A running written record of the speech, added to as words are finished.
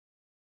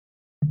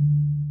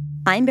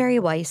I'm Barry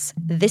Weiss,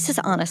 this is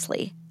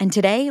Honestly, and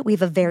today we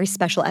have a very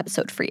special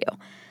episode for you.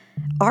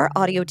 Our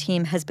audio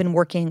team has been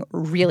working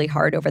really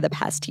hard over the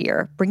past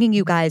year, bringing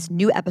you guys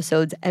new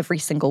episodes every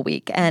single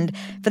week, and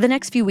for the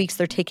next few weeks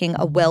they're taking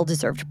a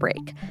well-deserved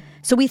break.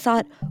 So we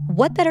thought,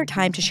 what better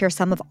time to share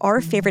some of our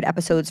favorite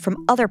episodes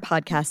from other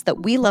podcasts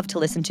that we love to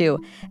listen to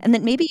and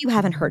that maybe you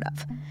haven't heard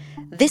of.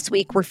 This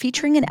week, we're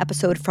featuring an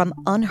episode from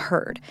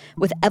UnHerd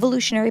with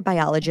evolutionary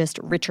biologist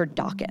Richard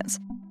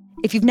Dawkins.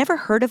 If you've never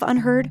heard of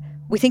UnHerd,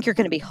 we think you're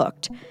going to be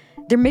hooked.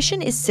 Their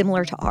mission is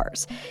similar to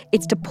ours.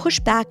 It's to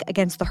push back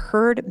against the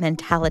herd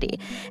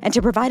mentality and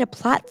to provide a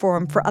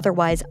platform for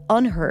otherwise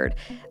unheard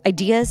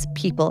ideas,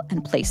 people,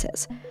 and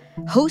places.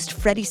 Host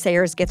Freddie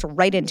Sayers gets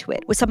right into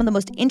it with some of the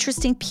most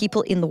interesting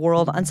people in the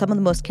world on some of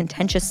the most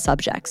contentious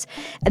subjects.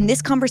 And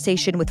this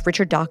conversation with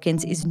Richard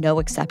Dawkins is no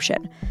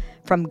exception.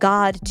 From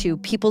God to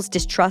people's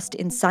distrust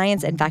in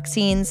science and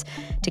vaccines,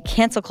 to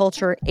cancel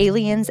culture,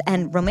 aliens,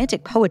 and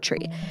romantic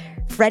poetry,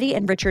 Freddie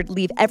and Richard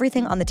leave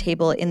everything on the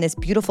table in this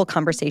beautiful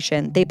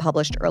conversation they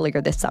published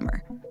earlier this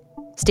summer.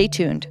 Stay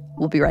tuned.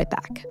 We'll be right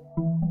back.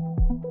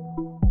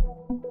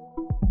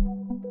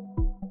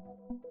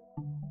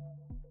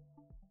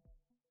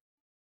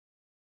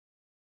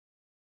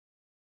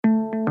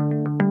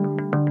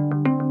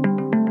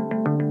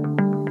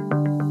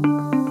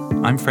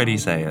 I'm Freddie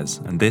Sayers,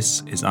 and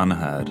this is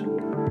UnHerd.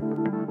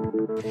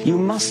 You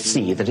must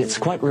see that it's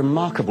quite a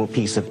remarkable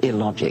piece of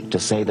illogic to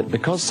say that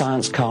because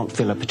science can't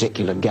fill a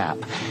particular gap,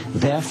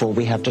 therefore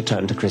we have to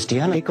turn to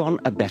Christianity. Take on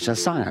a better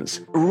science.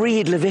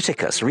 Read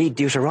Leviticus, read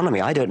Deuteronomy.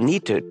 I don't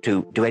need to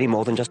do any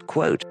more than just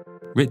quote.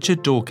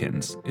 Richard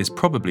Dawkins is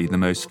probably the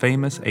most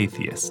famous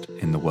atheist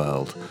in the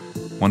world,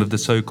 one of the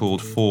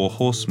so-called Four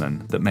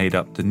Horsemen that made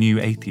up the new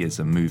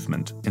atheism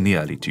movement in the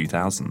early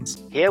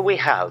 2000s. Here we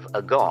have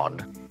a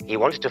God. He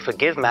wanted to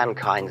forgive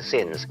mankind's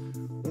sins.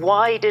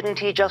 Why didn't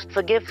he just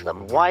forgive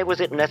them? Why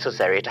was it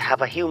necessary to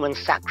have a human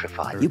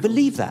sacrifice? You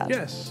believe that?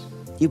 Yes.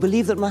 You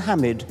believe that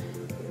Muhammad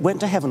went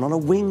to heaven on a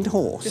winged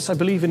horse? Yes, I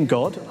believe in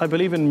God. I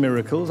believe in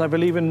miracles. I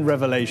believe in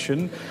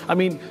revelation. I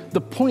mean,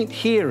 the point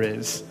here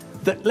is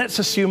that let's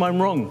assume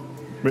I'm wrong,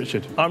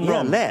 Richard. I'm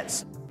wrong. Yeah,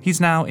 let's. He's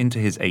now into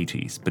his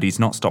 80s, but he's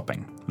not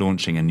stopping,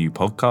 launching a new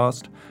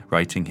podcast,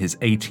 writing his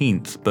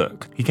 18th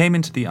book. He came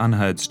into the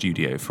UnHerd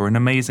studio for an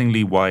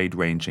amazingly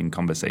wide-ranging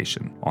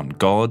conversation on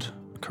God,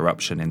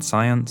 corruption in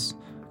science,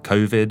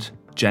 COVID,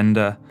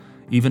 gender,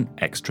 even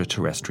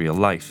extraterrestrial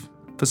life.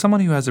 For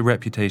someone who has a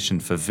reputation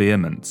for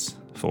vehemence,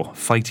 for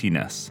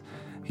fightiness,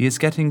 he is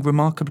getting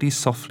remarkably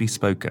softly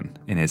spoken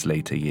in his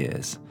later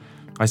years.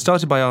 I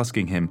started by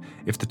asking him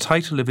if the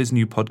title of his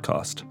new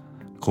podcast,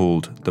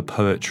 called The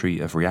Poetry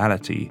of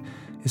Reality,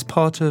 is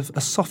part of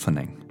a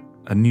softening,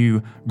 a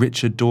new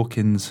Richard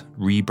Dawkins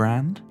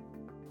rebrand.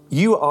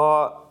 You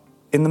are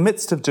in the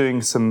midst of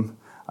doing some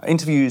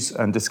interviews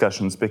and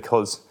discussions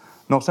because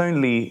not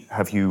only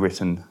have you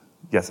written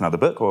yet another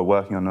book or are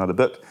working on another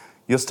book,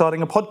 you're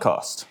starting a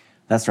podcast.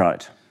 That's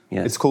right,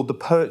 yes. It's called The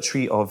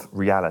Poetry of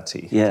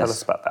Reality. Yes. Tell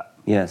us about that.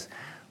 Yes.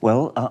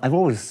 Well, I've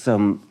always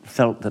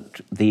felt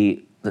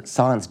that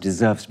science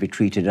deserves to be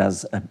treated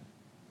as a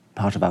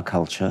part of our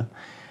culture,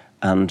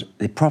 and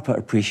the proper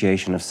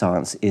appreciation of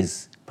science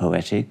is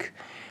poetic.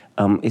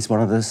 It's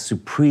one of the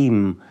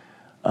supreme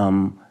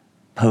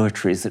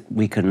poetries that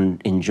we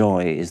can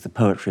enjoy is the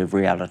poetry of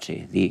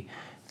reality,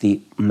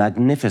 the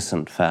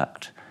magnificent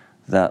fact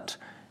that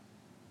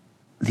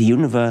the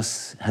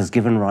universe has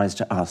given rise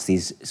to us,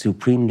 these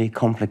supremely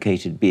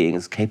complicated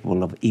beings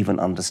capable of even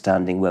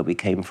understanding where we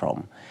came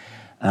from.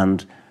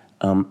 And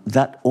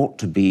that ought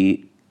to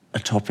be a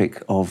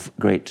topic of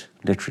great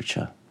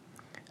literature.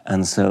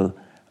 And so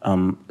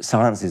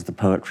science is the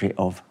poetry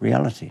of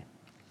reality.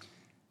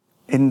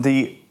 In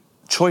the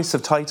choice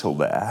of title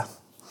there,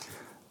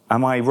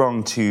 am I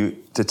wrong to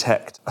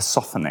detect a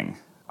softening?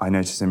 I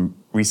noticed in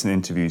recent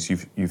interviews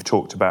you've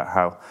talked about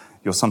how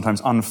you're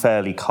sometimes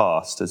unfairly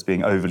cast as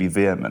being overly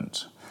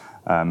vehement,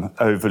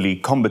 overly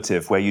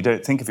combative, where you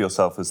don't think of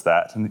yourself as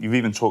that. And you've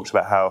even talked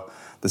about how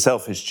the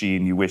selfish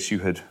gene you wish you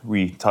had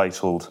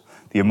retitled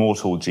the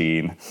immortal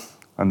gene,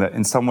 and that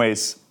in some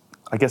ways,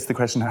 I guess the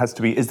question has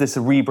to be, is this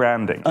a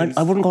rebranding?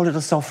 I wouldn't call it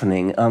a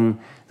softening.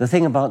 The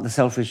thing about the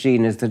selfish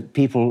gene is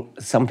that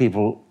some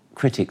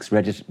critics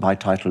read it by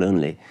title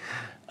only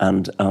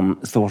and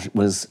thought it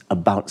was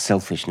about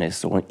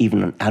selfishness or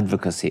even an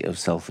advocacy of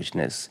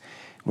selfishness,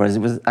 whereas it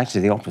was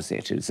actually the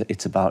opposite.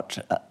 It's about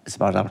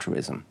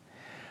altruism.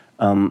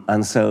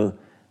 And so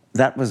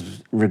that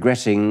was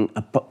regretting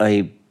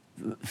a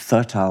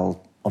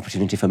fertile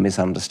opportunity for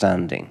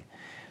misunderstanding.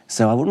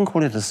 So I wouldn't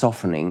call it a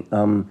softening.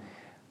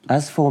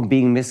 As for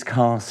being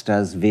miscast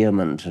as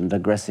vehement and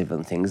aggressive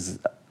and things,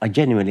 I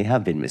genuinely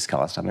have been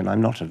miscast. I mean, I'm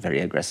not a very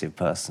aggressive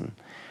person,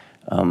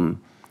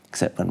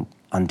 except when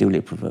unduly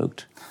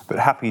provoked. But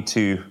happy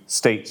to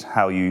state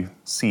how you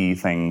see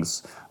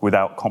things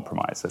without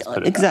compromise, let's put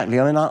it Exactly.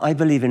 I mean, I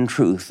believe in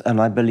truth,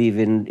 and I believe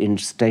in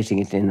stating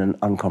it in an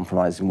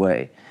uncompromising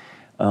way.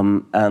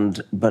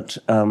 But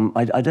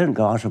I don't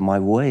go out of my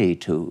way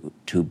to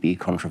be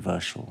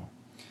controversial.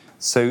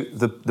 So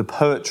the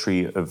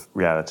poetry of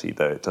reality,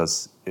 though,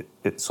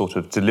 it sort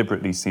of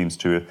deliberately seems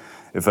to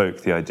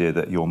evoke the idea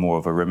that you're more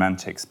of a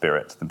romantic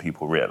spirit than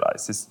people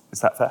realise. Is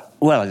that fair?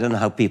 Well, I don't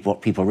know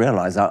what people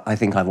realise. I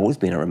think I've always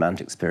been a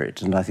romantic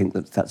spirit, and I think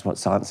that's what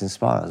science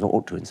inspires, or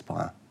ought to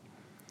inspire,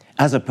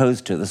 as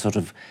opposed to the sort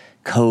of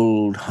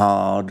cold,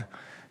 hard,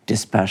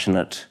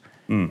 dispassionate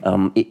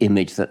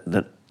image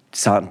that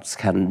science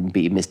can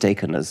be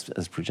mistaken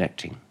as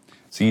projecting.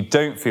 So you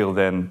don't feel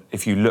then,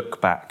 if you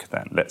look back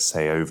then, let's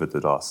say over the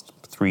last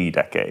 3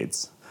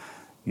 decades,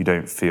 you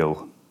don't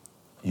feel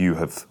you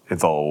have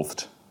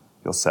evolved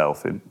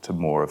yourself into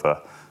more of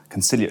a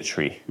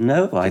conciliatory?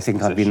 No, I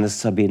think I've been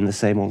the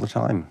same all the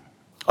time.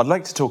 I'd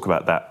like to talk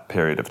about that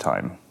period of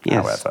time,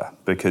 however,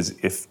 because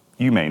if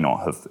you may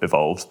not have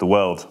evolved, the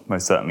world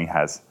most certainly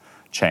has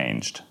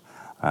changed.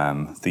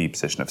 The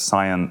position of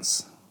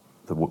science,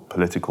 the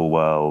political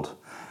world,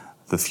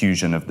 the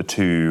fusion of the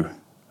two,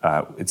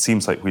 it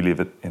seems like we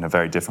live in a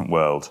very different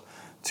world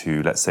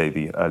to, let's say,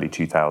 the early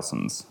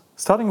 2000s.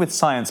 Starting with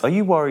science, are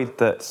you worried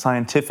that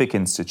scientific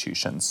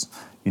institutions,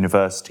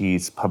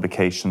 universities,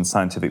 publications,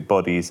 scientific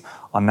bodies,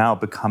 are now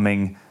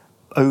becoming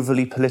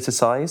overly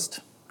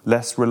politicized,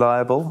 less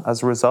reliable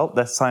as a result,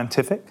 less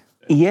scientific?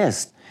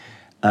 Yes,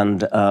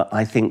 and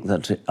I think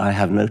that I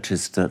have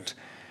noticed that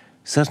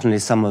certainly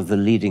some of the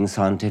leading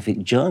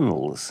scientific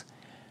journals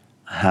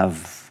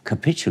have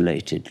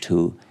capitulated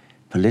to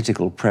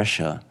political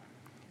pressure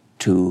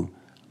to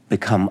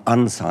become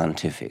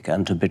unscientific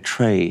and to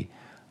betray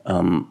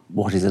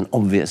what is an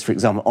obvious, for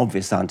example,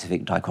 obvious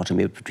scientific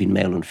dichotomy between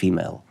male and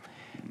female,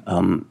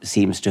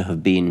 seems to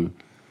have been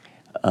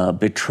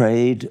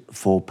betrayed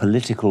for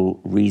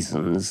political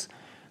reasons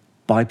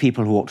by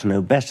people who ought to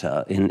know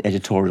better in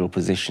editorial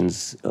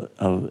positions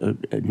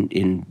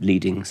in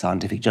leading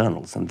scientific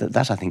journals. And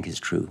that I think is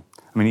true.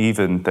 I mean,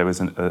 even there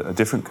was a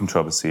different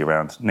controversy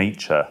around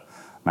Nature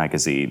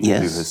magazine,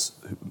 yes, who has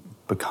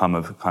become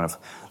a kind of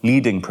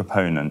leading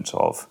proponent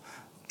of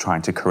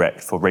trying to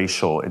correct for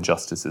racial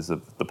injustices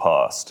of the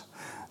past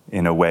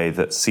in a way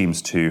that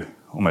seems to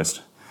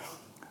almost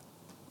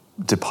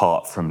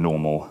depart from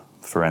normal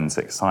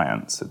forensic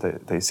science.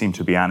 They seem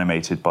to be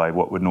animated by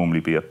what would normally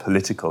be a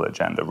political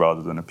agenda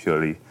rather than a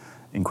purely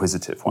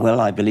inquisitive one. Well,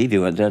 I believe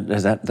you.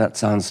 That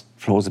sounds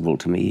plausible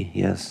to me,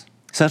 yes.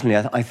 Certainly,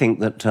 I think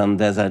that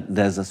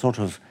there's a sort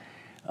of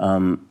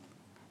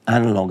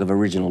analogue of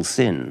original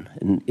sin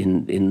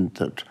in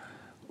that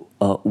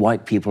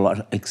white people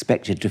are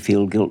expected to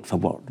feel guilt for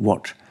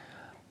what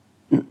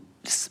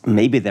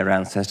maybe their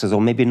ancestors,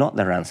 or maybe not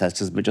their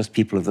ancestors, but just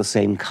people of the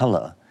same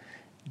colour,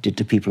 did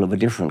to people of a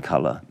different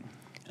colour.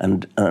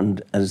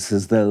 And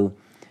as though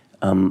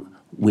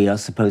we are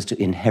supposed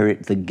to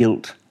inherit the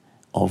guilt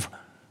of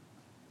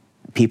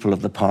people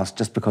of the past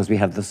just because we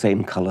have the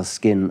same colour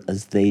skin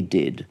as they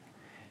did.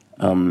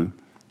 And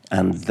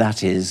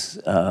that is,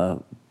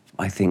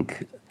 I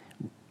think,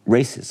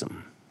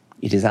 racism.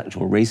 It is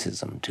actual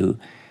racism to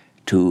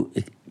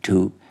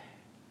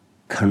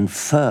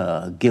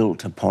confer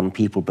guilt upon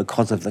people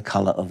because of the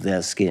colour of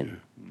their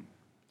skin.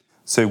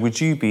 So would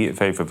you be in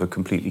favour of a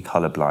completely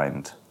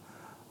colourblind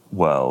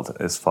world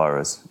as far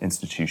as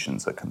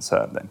institutions are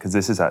concerned then? Because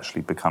this is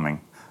actually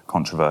becoming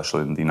controversial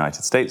in the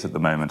United States at the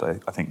moment.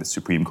 I think the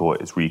Supreme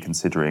Court is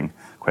reconsidering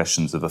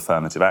questions of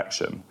affirmative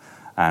action.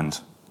 And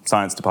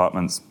science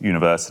departments,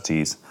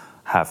 universities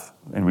have,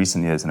 in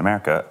recent years in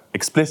America,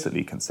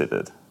 explicitly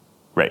considered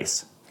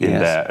race in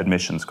their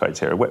admissions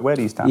criteria. Where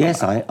do you stand on that?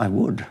 Yes, I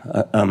would.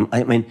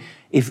 I mean,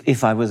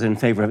 if I was in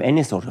favour of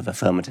any sort of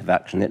affirmative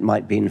action, it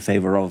might be in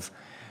favour of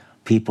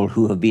people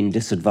who have been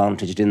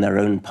disadvantaged in their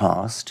own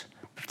past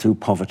through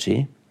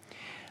poverty,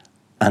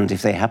 and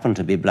if they happen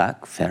to be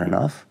black, fair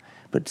enough,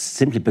 but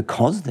simply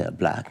because they're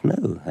black,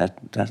 no,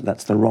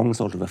 that's the wrong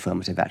sort of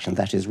affirmative action.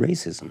 That is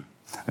racism.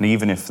 And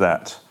even if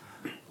that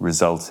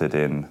resulted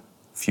in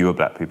fewer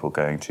black people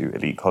going to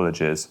elite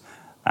colleges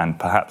and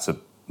perhaps a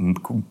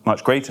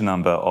much greater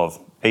number of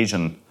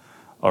Asian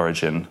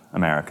origin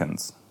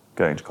Americans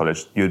going to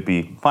college, you'd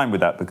be fine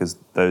with that because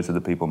those are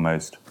the people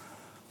most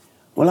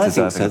well, I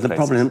think so. The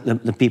problem,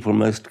 the people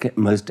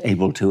most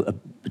able to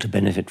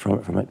benefit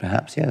from it,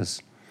 perhaps,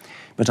 yes.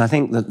 But I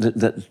think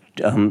that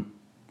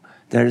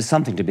there is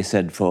something to be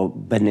said for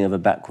bending over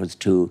backwards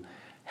to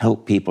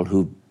help people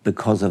who,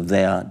 because of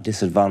their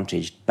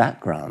disadvantaged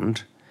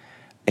background,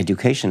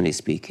 educationally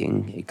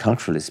speaking,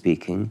 culturally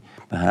speaking,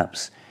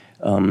 perhaps,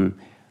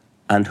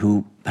 and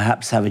who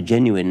perhaps have a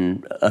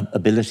genuine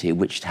ability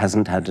which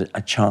hasn't had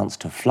a chance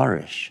to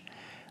flourish.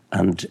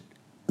 And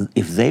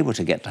if they were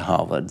to get to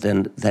Harvard,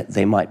 then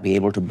they might be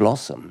able to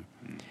blossom.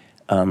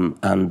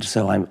 And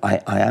so I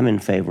am in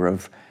favour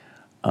of,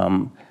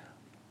 I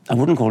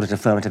wouldn't call it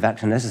affirmative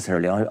action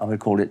necessarily, I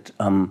would call it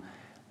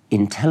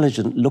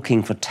intelligent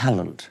looking for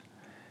talent,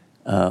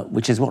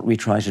 which is what we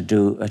try to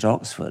do at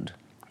Oxford,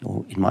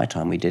 or in my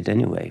time we did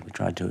anyway. We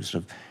tried to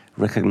sort of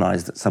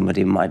recognise that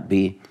somebody might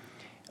be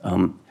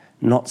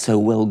not so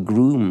well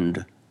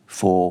groomed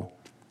for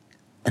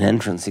an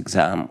entrance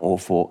exam or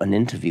for an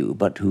interview,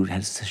 but who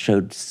has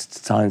showed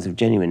signs of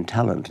genuine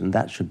talent, and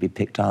that should be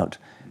picked out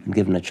and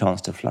given a chance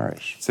to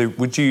flourish. So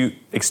would you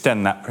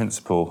extend that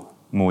principle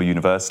more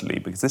universally?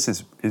 Because this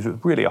is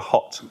really a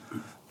hot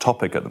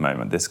topic at the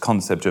moment, this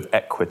concept of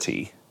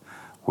equity,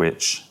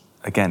 which,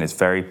 again, is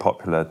very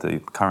popular. The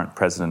current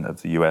president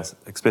of the US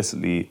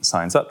explicitly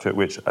signs up to it,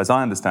 which, as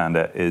I understand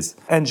it, is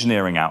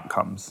engineering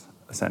outcomes,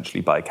 essentially,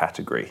 by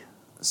category.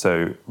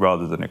 So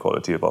rather than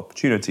equality of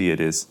opportunity, it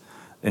is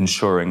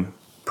ensuring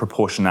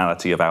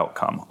proportionality of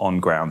outcome on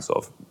grounds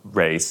of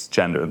race,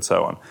 gender, and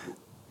so on.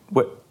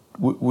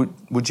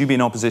 Would you be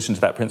in opposition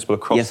to that principle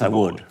across the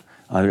board? Yes,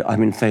 I would.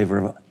 I'm in favour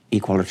of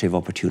equality of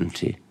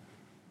opportunity.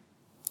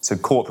 So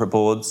corporate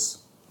boards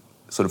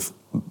sort of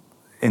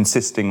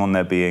insisting on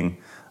there being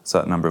a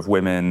certain number of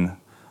women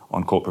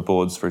on corporate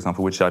boards, for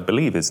example, which I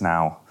believe is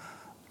now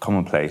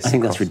commonplace. I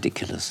think that's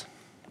ridiculous.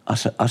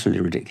 Utterly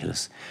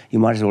ridiculous. You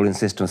might as well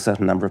insist on a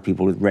certain number of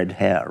people with red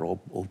hair or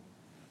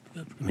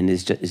I mean,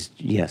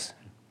 yes.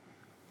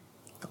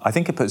 I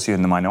think it puts you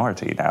in the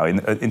minority now.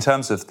 In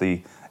terms of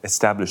the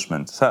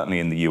establishment, certainly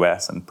in the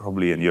US and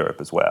probably in Europe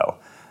as well,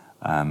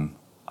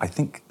 I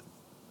think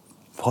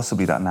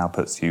possibly that now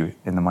puts you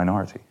in the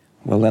minority.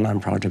 Well, then I'm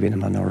proud to be in the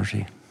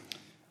minority.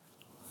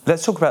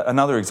 Let's talk about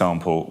another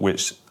example,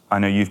 which I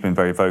know you've been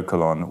very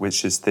vocal on,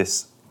 which is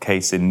this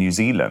case in New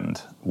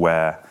Zealand,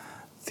 where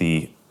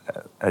the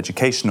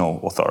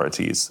educational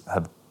authorities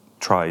have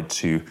tried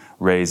to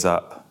raise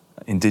up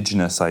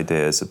indigenous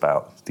ideas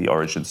about the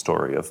origin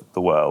story of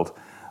the world,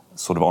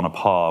 sort of on a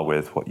par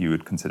with what you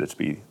would consider to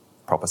be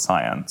proper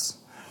science.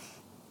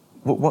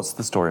 What's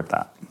the story of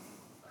that?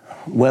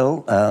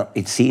 Well,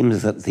 it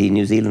seems that the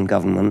New Zealand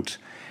government,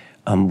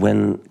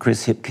 when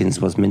Chris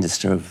Hipkins was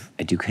Minister of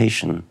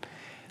Education,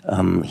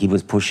 he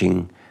was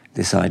pushing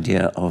this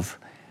idea of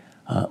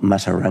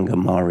Mataranga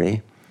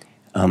Māori.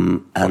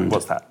 And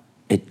what's that?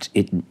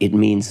 It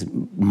means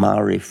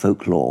Maori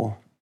folklore,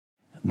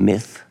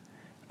 myth,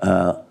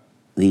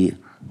 the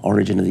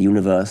origin of the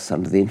universe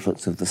under the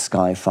influence of the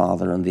Sky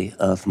Father and the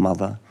Earth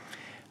Mother.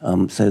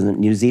 So that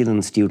New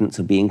Zealand students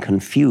are being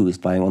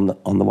confused by, on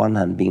the one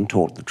hand, being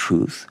taught the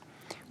truth,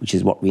 which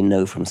is what we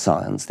know from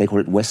science. They call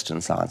it Western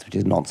science, which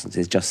is nonsense.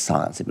 It's just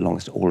science. It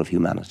belongs to all of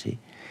humanity.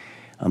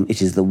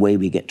 It is the way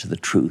we get to the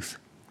truth.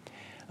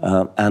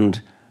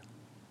 And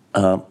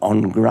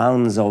on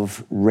grounds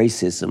of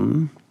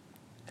racism,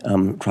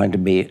 trying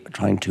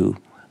to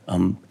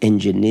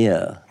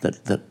engineer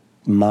that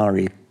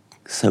Maori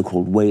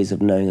so-called ways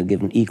of knowing are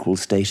given equal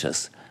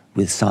status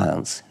with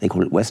science. They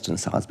call it Western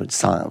science, but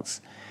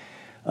science.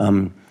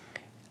 And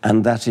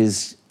that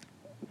is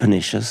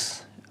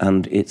pernicious,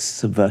 and it's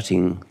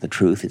subverting the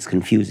truth. It's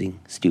confusing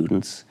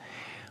students.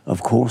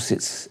 Of course,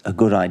 it's a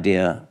good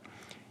idea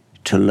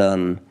to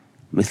learn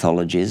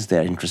mythologies.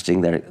 They're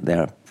interesting,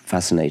 they're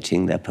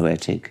fascinating, they're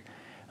poetic,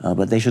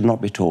 but they should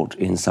not be taught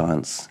in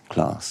science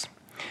class.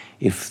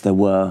 If there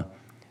were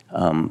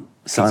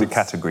It's a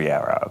category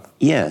error.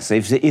 Yes,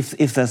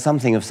 if there's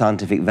something of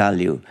scientific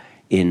value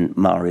in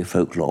Maori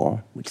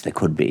folklore, which there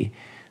could be,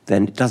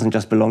 then it doesn't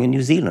just belong in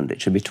New Zealand.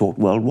 It should be taught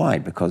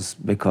worldwide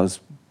because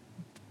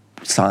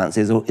science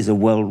is a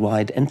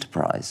worldwide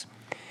enterprise.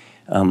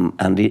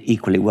 And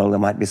equally well, there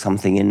might be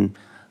something in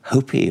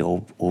Hopi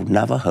or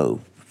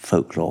Navajo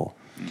folklore.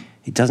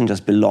 It doesn't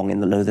just belong in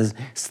the low.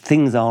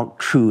 Things aren't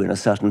true in a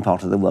certain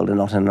part of the world and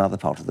not in another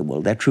part of the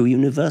world. They're true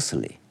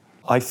universally.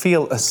 I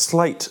feel a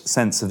slight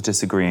sense of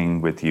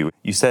disagreeing with you.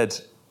 You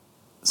said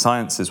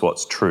science is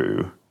what's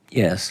true.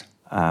 Yes.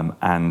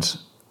 And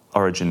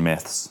origin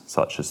myths,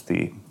 such as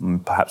the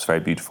perhaps very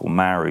beautiful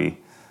Maori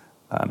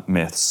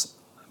myths,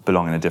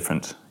 belong in a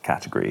different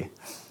category.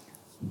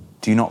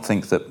 Do you not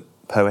think that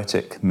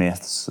poetic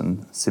myths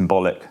and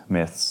symbolic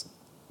myths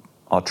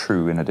are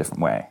true in a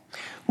different way?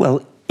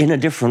 Well, in a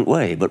different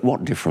way, but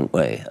what different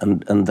way?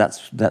 And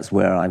that's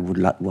where I would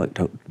like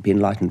to be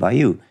enlightened by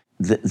you.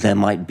 There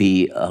might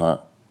be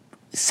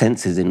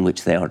senses in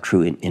which they are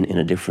true in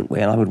a different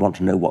way, and I would want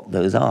to know what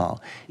those are.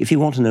 If you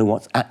want to know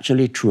what's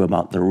actually true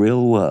about the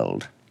real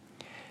world,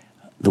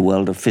 the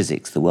world of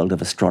physics, the world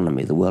of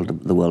astronomy, the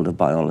world of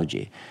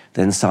biology,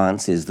 then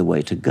science is the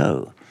way to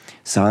go.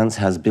 Science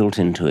has built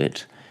into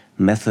it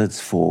methods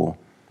for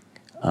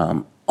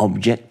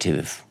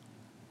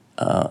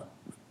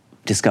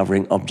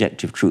discovering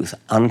objective truth,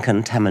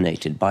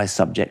 uncontaminated by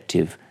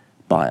subjective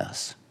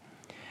bias.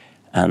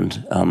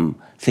 And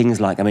things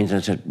like, at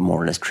a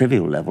more or less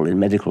trivial level, in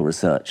medical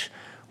research,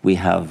 we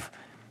have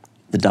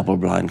the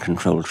double-blind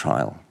control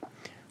trial,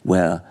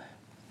 where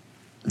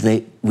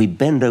we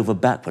bend over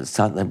backwards,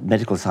 the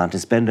medical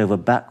scientists bend over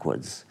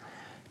backwards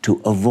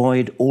to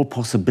avoid all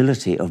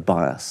possibility of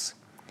bias.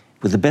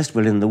 With the best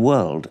will in the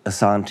world, a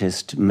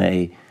scientist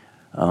may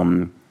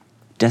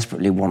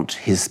desperately want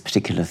his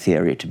particular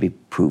theory to be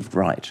proved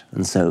right.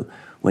 And so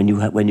when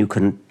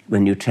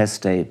you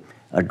test a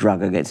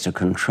drug against a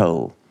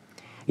control,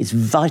 it's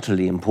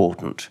vitally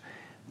important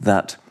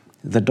that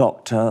the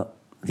doctor,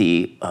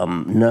 the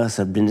nurse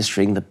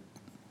administering the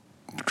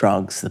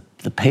drugs,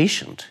 the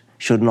patient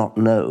should not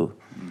know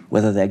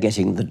whether they're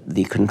getting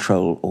the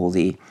control or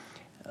the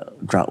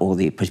drug or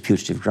the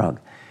putative drug,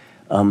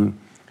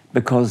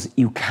 because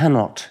you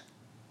cannot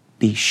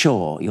be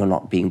sure you're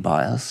not being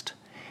biased,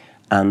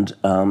 and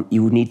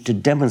you need to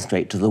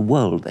demonstrate to the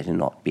world that you're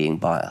not being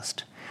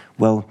biased.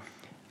 Well,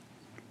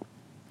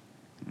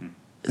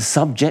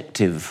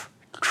 subjective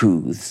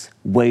truths,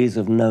 ways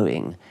of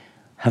knowing,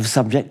 have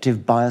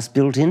subjective bias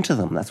built into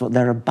them. That's what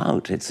they're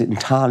about. It's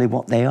entirely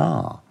what they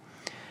are.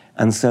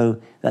 And so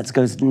that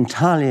goes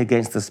entirely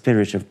against the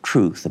spirit of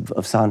truth,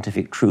 of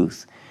scientific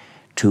truth,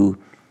 to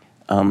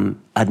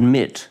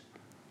admit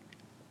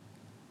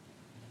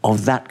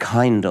of that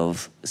kind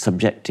of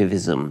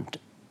subjectivism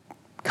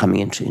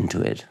coming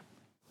into it.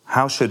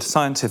 How should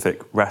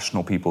scientific,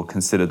 rational people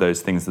consider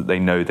those things that they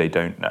know they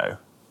don't know?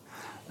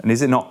 And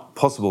is it not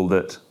possible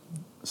that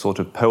sort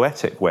of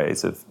poetic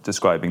ways of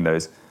describing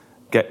those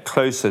get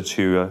closer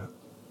to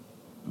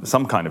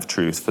some kind of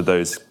truth for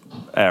those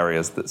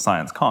areas that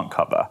science can't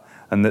cover,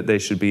 and that they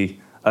should be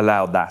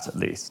allowed that at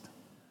least?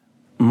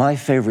 My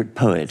favourite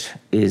poet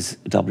is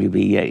W.B.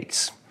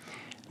 Yeats,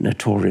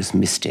 notorious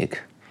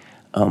mystic.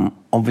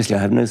 Obviously, I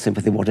have no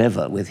sympathy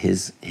whatever with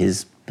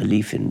his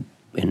belief in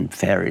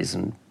fairies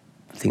and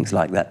things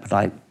like that, but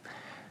I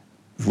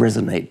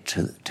resonate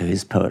to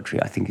his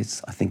poetry. I think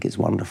it's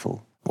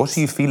wonderful. What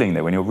are you feeling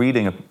there when you're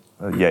reading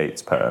a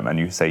Yeats poem and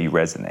you say you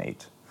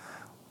resonate?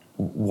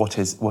 What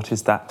is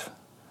that?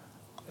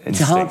 It's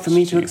hard for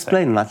me to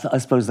explain, and I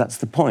suppose that's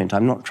the point.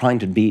 I'm not trying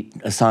to be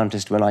a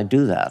scientist when I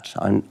do that.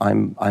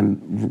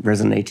 I'm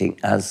resonating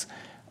as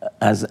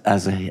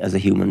a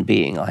human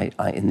being. I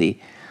in the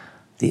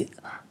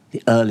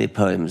early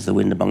poems, The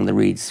Wind Among the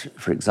Reeds,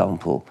 for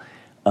example,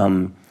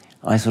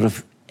 I sort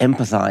of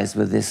empathise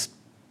with this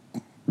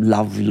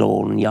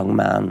love-lorn young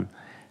man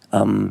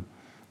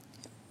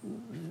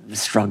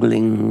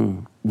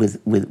struggling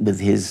with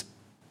his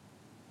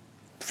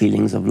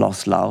feelings of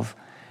lost love.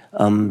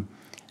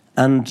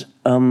 And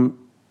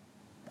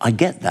I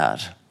get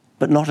that,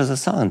 but not as a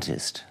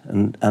scientist.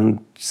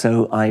 And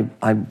so I,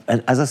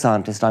 as a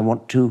scientist, I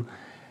want to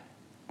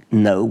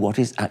know what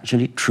is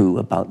actually true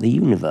about the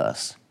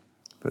universe.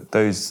 But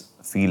those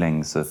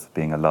feelings of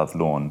being a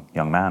love-lorn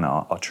young man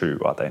are true,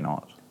 are they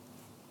not?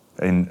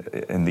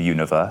 In the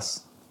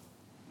universe?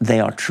 They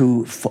are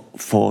true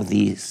for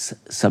the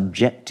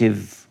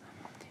subjective,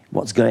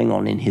 what's going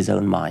on in his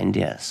own mind,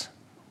 yes.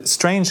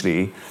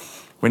 Strangely,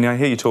 when I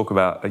hear you talk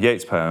about a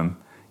Yeats poem,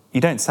 you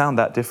don't sound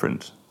that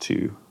different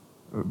to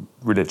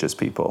religious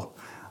people.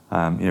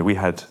 We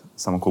had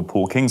someone called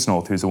Paul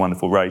Kingsnorth, who's a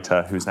wonderful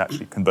writer, who's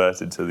actually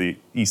converted to the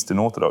Eastern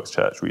Orthodox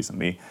Church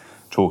recently,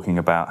 talking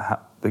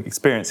about the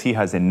experience he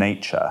has in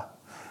nature,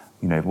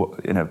 in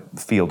a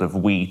field of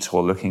wheat,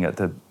 or looking at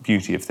the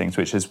beauty of things,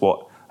 which is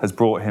what has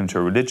brought him to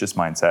a religious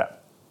mindset.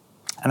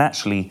 And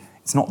actually,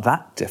 it's not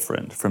that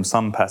different from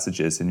some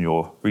passages in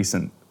your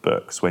recent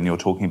books when you're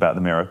talking about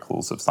the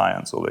miracles of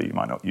science, although you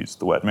might not use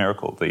the word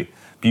miracle, the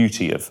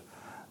beauty of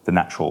the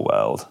natural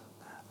world.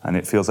 And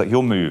it feels like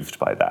you're moved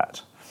by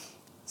that.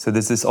 So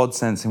there's this odd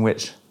sense in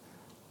which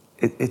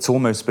it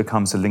almost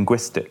becomes a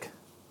linguistic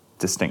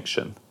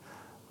distinction.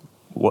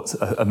 What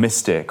a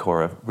mystic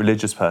or a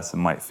religious person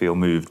might feel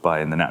moved by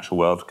in the natural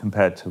world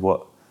compared to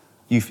what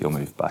you feel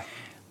moved by.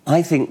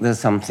 I think there's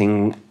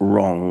something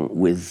wrong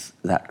with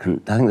that. I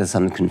think there's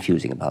something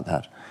confusing about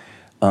that.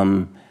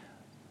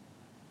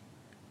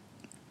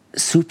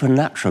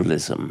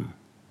 Supernaturalism,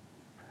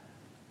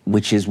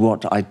 which is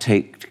what I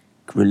take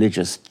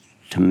religious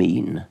to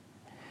mean,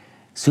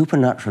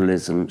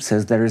 supernaturalism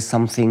says there is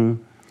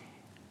something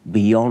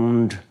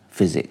beyond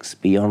physics,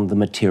 beyond the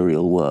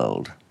material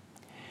world,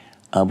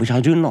 which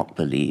I do not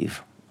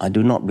believe. I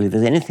do not believe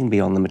there's anything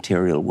beyond the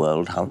material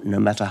world, no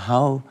matter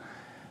how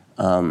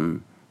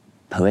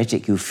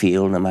poetic you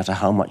feel, no matter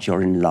how much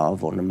you're in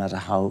love, or no matter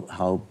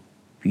how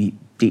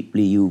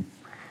deeply you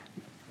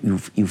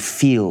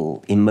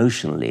feel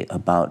emotionally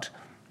about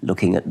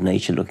looking at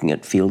nature, looking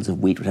at fields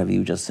of wheat, whatever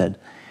you just said,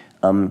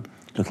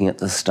 looking at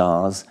the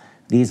stars.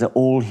 These are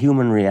all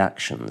human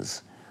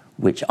reactions,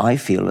 which I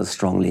feel as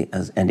strongly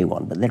as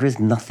anyone. But there is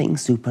nothing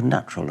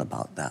supernatural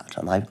about that.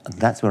 And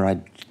that's where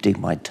I dig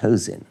my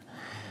toes in.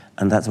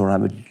 And that's where I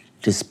would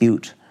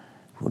dispute,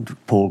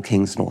 Paul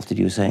Kingsnorth, did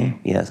you say?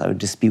 Yes, I would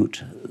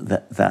dispute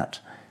that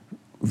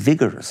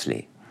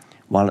vigorously,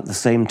 while at the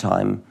same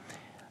time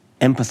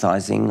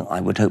empathizing, I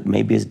would hope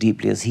maybe as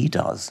deeply as he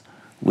does,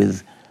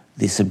 with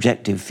the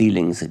subjective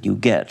feelings that you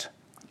get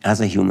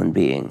as a human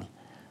being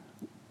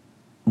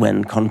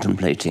when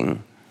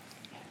contemplating,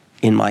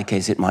 in my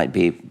case it might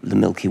be the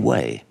Milky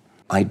Way.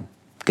 I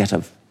get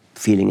a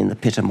feeling in the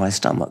pit of my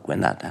stomach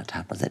when that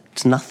happens.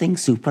 There's nothing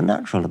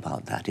supernatural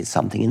about that. It's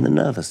something in the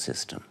nervous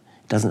system.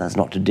 That's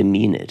not to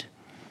demean it.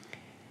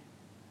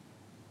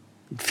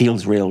 It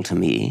feels real to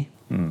me,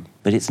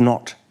 but it's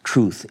not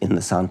truth in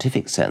the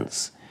scientific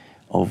sense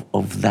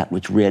of that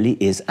which really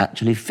is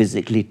actually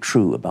physically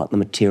true about the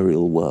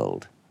material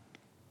world.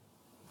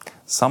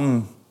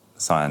 Some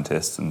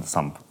scientists and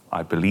some,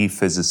 I believe,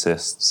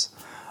 physicists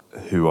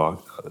who are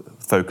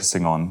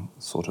focusing on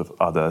sort of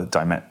other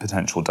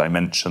potential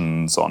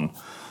dimensions, on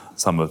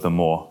some of the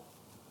more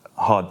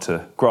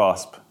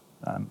hard-to-grasp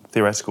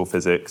theoretical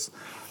physics,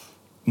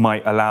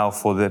 might allow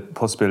for the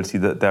possibility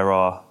that there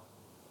are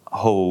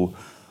whole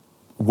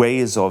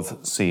ways of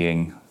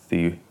seeing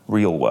the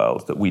real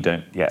world that we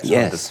don't yet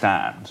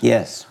understand.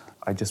 Yes.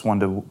 I just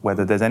wonder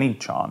whether there's any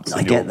chance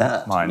in your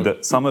mind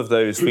that some of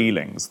those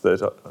feelings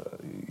that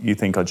you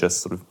think are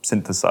just sort of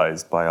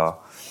synthesized by our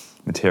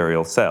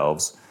material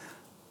selves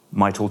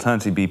might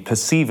alternatively be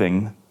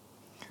perceiving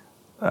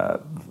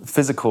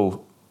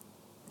physical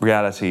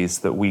realities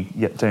that we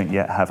don't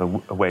yet have a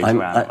way to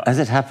analyze. As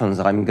it happens,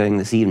 I'm going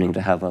this evening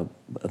to have a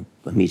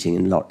meeting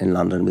in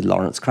London with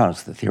Lawrence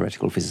Krauss, the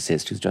theoretical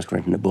physicist who's just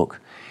written a book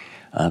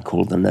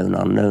called The Known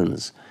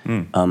Unknowns,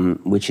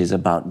 which is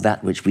about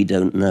that which we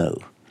don't know.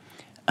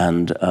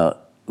 And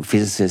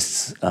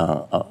physicists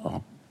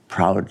are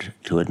proud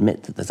to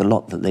admit that there's a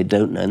lot that they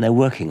don't know, and they're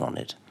working on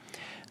it.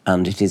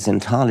 And it is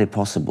entirely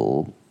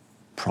probable,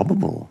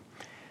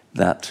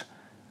 that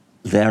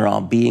there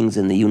are beings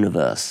in the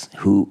universe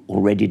who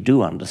already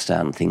do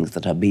understand things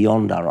that are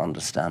beyond our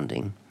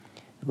understanding.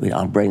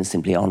 Our brains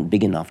simply aren't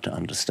big enough to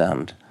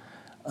understand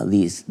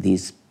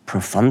these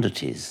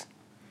profundities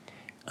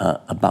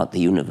about the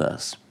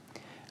universe.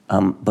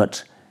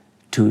 But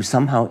to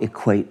somehow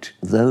equate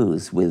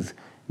those with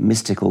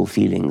mystical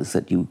feelings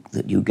that you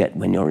get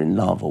when you're in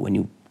love or when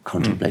you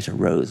contemplate a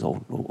rose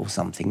or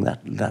something,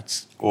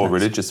 that's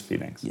religious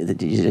feelings.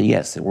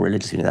 Yes, or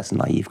religious feelings, that's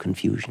naive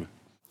confusion.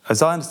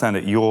 As I understand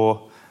it,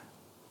 your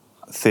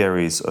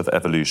theories of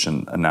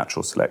evolution and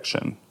natural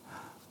selection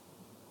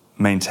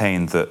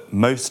maintain that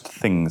most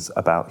things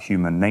about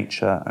human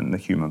nature and the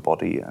human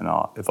body and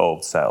our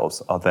evolved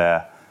selves are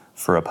there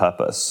for a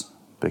purpose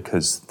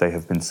because they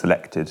have been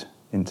selected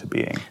into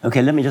being.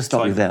 Okay, let me just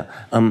stop you there.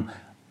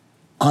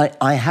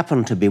 I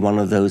happen to be one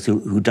of those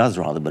who does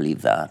rather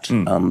believe that.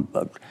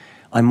 But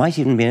I might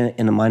even be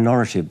in a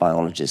minority of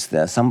biologists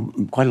there.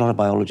 Quite a lot of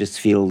biologists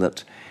feel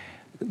that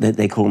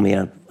they call me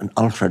an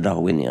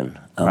ultra-Darwinian,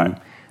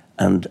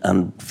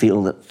 and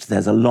feel that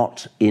there's a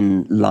lot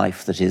in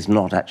life that is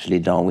not actually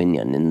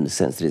Darwinian, in the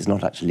sense that it's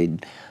not actually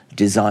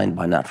designed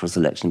by natural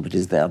selection, but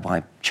is there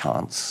by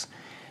chance.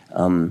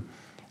 And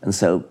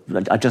so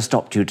I just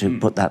stopped you to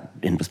put that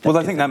in perspective.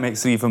 Well, I think that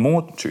makes it even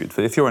more true.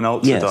 If you're an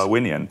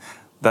ultra-Darwinian,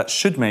 that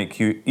should make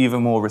you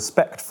even more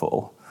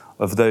respectful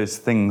of those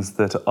things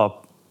that are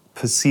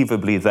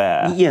perceivably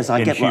there in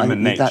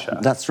human nature.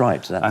 That's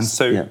right. And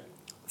so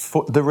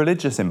for the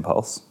religious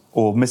impulse,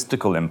 or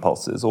mystical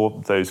impulses,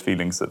 or those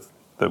feelings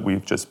that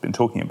we've just been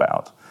talking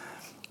about,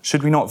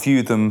 should we not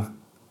view them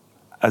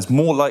as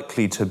more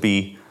likely to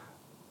be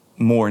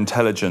more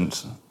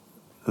intelligent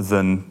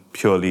than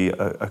purely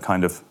a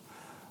kind of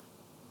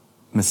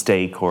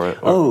mistake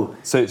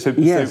so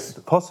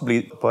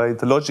possibly by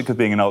the logic of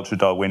being an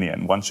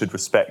ultra-Darwinian, one should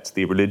respect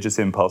the religious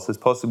impulse as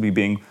possibly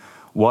being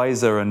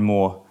wiser and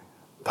more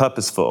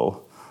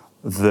purposeful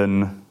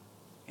than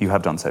you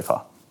have done so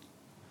far.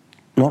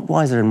 Not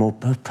wiser and more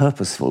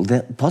purposeful.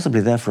 They're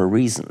possibly there for a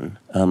reason.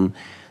 I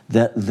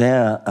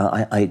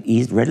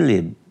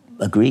readily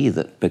agree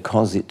that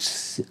because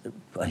it's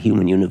a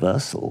human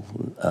universal,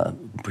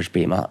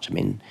 pretty much. I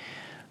mean,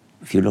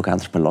 if you look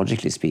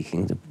anthropologically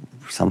speaking,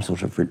 some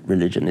sort of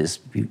religion is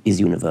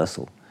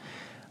universal.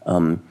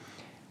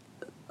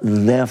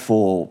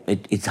 Therefore,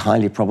 it's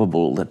highly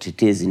probable that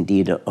it is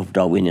indeed of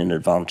Darwinian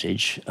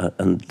advantage,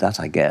 and that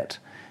I get.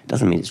 It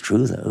doesn't mean it's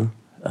true, though.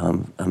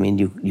 I mean,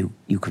 you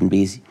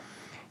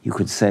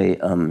could say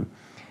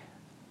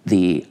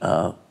the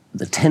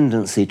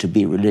tendency to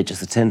be religious,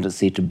 the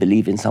tendency to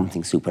believe in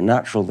something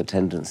supernatural, the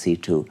tendency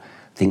to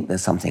think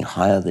there's something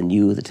higher than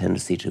you, the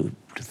tendency to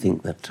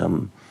think that I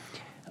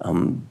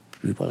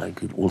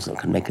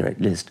can make a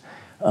great list,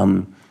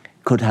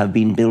 could have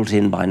been built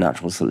in by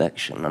natural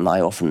selection. And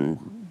I often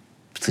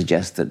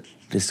suggest that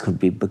this could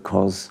be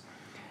because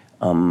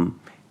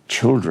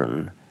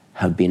children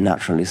have been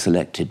naturally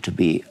selected to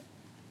be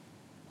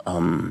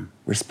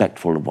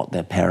respectful of what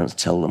their parents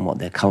tell them, what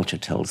their culture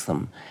tells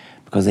them,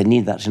 because they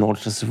need that in order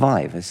to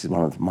survive. This is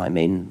one of my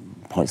main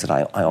points that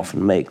I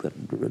often make,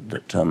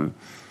 that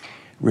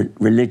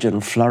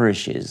religion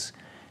flourishes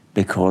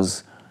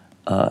because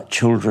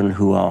children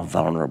who are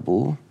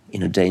vulnerable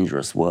in a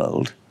dangerous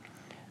world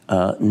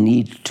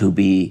need to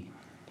be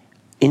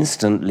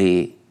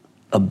instantly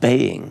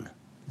obeying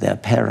their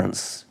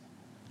parents'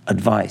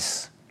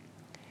 advice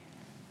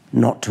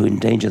not to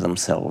endanger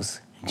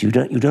themselves. You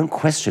don't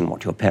question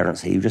what your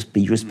parents say. You just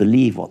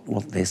believe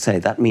what they say.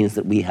 That means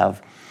that we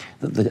have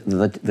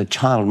the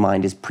child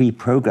mind is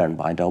pre-programmed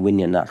by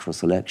Darwinian natural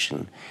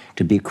selection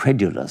to be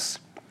credulous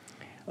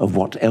of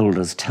what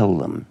elders tell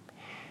them,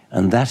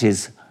 and that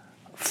is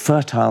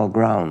fertile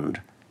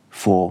ground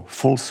for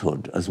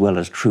falsehood as well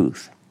as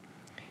truth.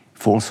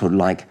 Falsehood,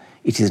 like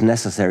it is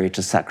necessary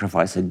to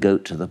sacrifice a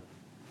goat to the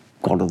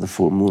god of the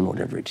full moon,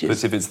 whatever it is.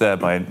 But if it's there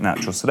by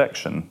natural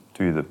selection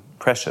through the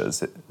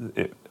pressures,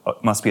 it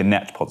must be a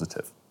net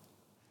positive.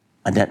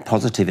 a net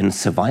positive in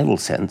survival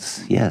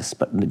sense, yes,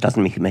 but it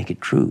doesn't make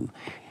it true.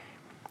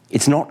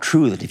 It's not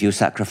true that if you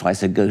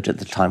sacrifice a goat at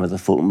the time of the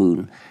full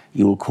moon,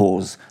 you will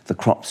cause the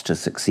crops to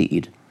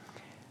succeed.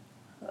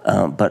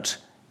 But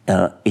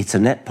it's a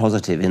net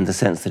positive in the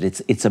sense that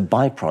it's a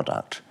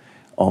byproduct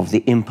of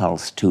the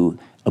impulse to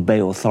obey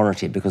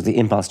authority, because the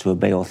impulse to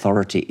obey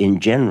authority in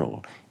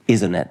general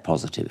is a net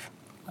positive.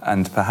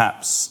 And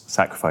perhaps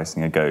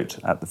sacrificing a goat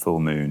at the full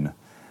moon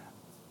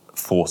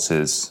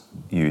forces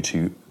you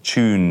to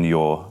tune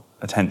your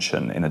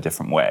attention in a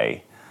different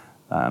way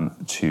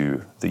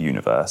to the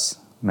universe.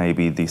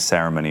 Maybe the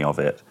ceremony of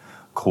it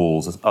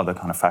calls other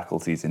kind of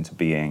faculties into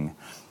being,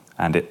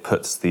 and it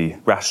puts the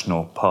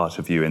rational part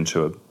of you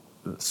into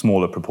a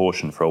smaller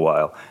proportion for a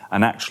while,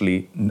 and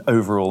actually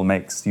overall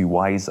makes you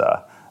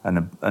wiser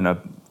and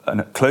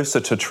closer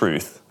to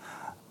truth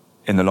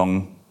in the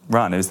long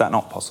run. Is that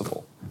not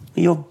possible?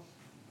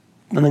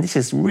 This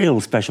is real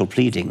special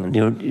pleading,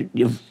 and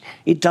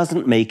it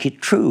doesn't make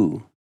it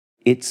true.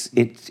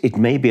 It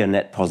may be a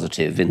net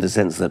positive in the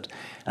sense that,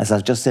 as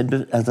I just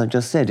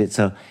said, it's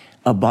a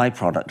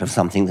byproduct of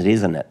something that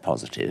is a net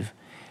positive.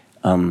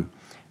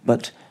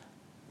 But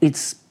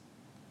it's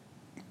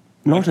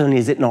not only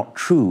is it not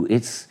true,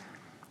 it's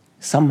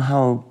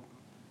somehow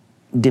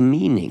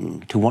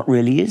demeaning to what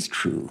really is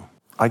true.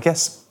 I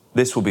guess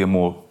this will be a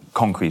more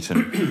concrete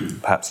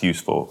and perhaps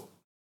useful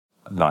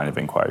line of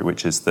inquiry,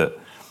 which is that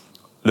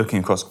looking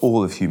across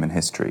all of human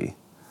history,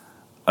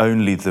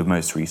 only the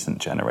most recent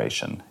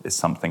generation is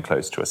something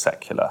close to a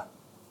secular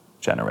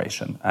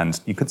generation. And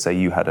you could say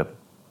you had a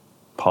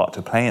part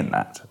to play in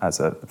that as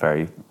a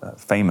very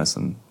famous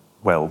and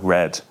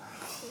well-read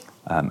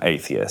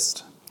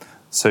atheist.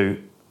 So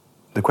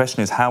the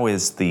question is, how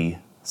is the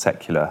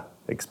secular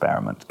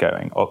experiment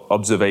going?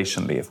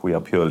 Observationally, if we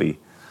are purely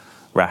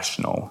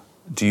rational,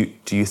 do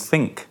you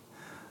think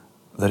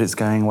that it's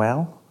going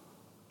well?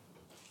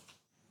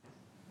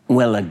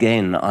 Well,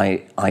 again,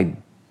 I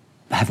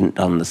haven't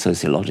done the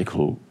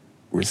sociological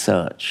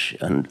research,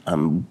 and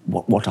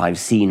what I've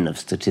seen of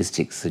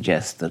statistics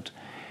suggests that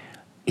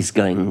it's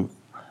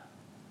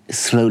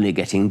slowly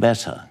getting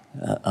better.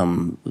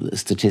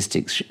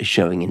 Statistics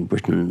showing in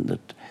Britain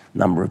that the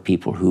number of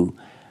people who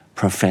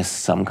profess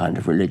some kind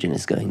of religion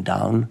is going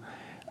down.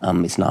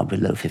 It's now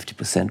below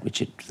 50%,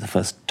 which is the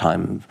first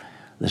time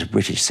that a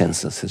British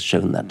census has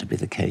shown that to be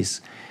the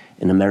case.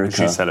 In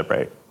America... Would you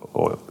celebrate,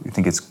 or you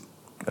think it's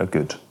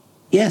good?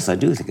 Yes, I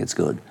do think it's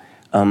good.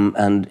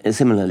 And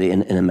similarly,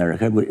 in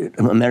America,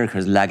 America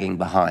is lagging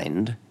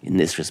behind in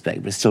this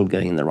respect, but it's still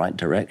going in the right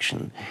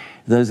direction.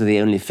 Those are the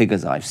only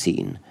figures I've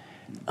seen.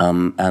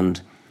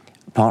 And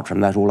apart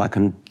from that, all I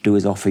can do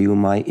is offer you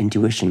my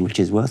intuition, which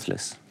is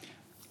worthless.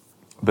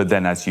 But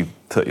then, as you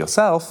put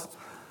yourself,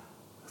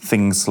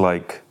 things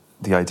like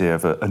the idea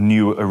of a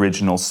new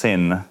original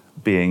sin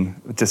being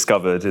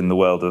discovered in the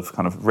world of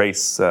kind of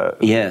race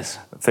yes.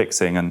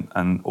 fixing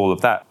and all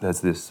of that.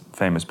 There's this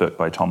famous book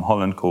by Tom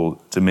Holland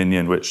called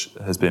Dominion, which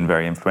has been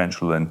very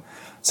influential in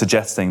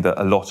suggesting that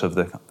a lot of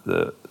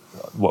the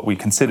what we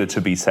consider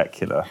to be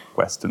secular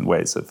Western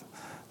ways of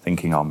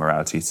thinking our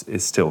morality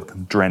is still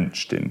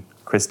drenched in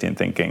Christian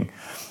thinking.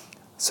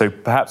 So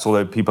perhaps,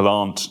 although people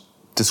aren't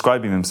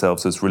describing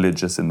themselves as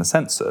religious in the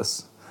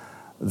census,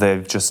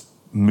 they've just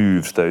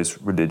moved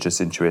those religious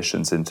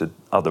intuitions into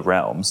other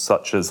realms,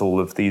 such as all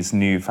of these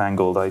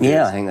newfangled ideas.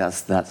 Yeah, I think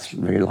that's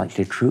very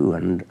likely true.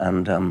 And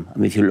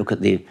if you look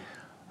at the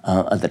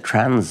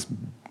trans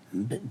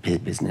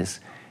business,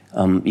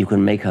 you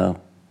can make a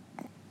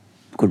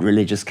good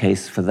religious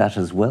case for that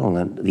as well.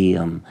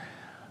 And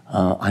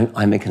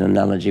I make an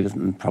analogy with,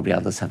 and probably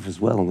others have as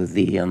well, with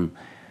the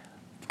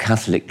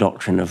Catholic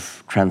doctrine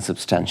of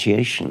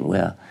transubstantiation,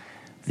 where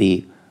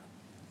the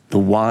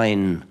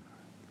wine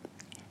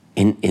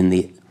in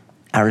the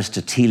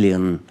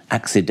Aristotelian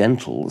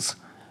accidentals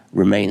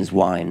remains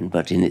wine,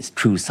 but in its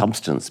true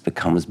substance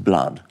becomes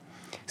blood.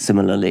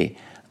 Similarly,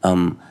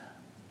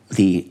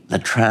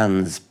 the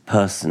trans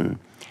person,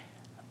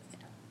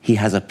 he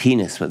has a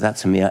penis, but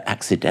that's a mere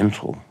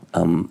accidental,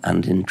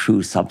 and in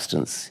true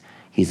substance,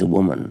 he's a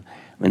woman.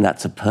 I mean,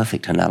 that's a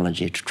perfect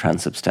analogy to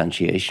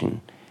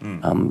transubstantiation.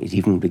 It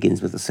even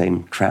begins with the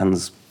same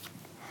trans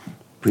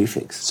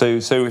prefix. So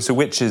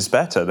which is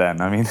better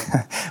then? I mean,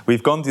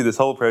 we've gone through this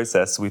whole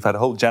process. We've had a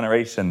whole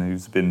generation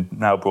who's been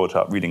now brought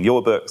up reading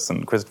your books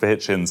and Christopher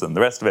Hitchens and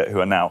the rest of it, who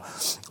are now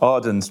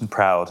ardent and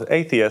proud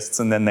atheists,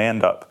 and then they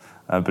end up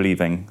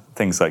believing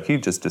things like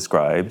you've just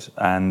described,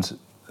 and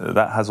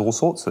that has all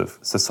sorts of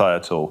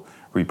societal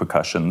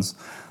repercussions.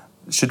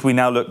 Should we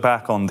now look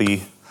back on the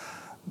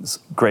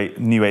great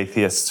new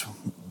atheist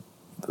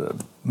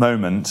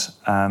moment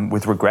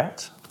with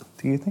regret,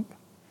 do you think?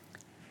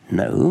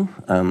 No,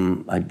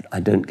 I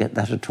don't get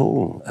that at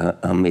all.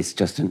 It's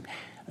just an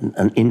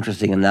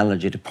interesting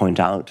analogy to point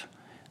out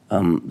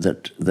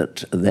that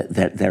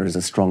there is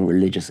a strong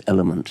religious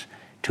element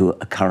to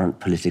a current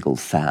political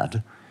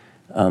fad.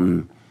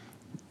 So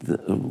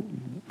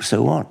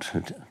what?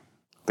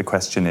 The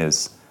question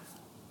is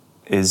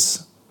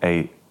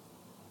a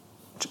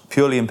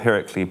purely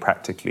empirically,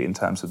 practically, in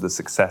terms of the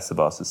success of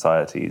our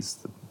societies,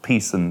 the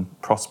peace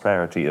and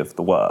prosperity of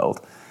the world,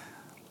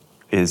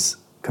 is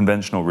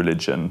conventional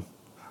religion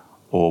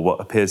or what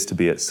appears to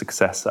be its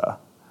successor,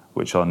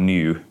 which are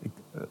new,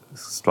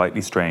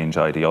 slightly strange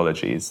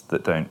ideologies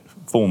that don't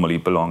formally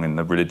belong in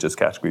the religious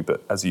category,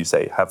 but as you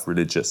say, have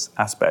religious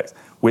aspects.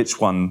 Which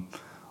one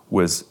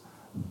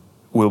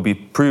will be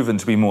proven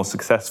to be more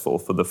successful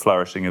for the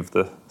flourishing of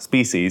the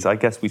species? I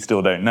guess we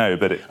still don't know,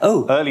 but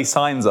early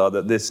signs are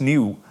that this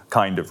new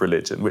kind of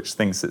religion, which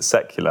thinks it's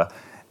secular,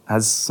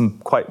 has some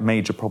quite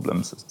major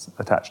problems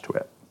attached to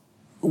it.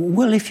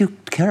 Well, if you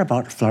care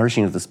about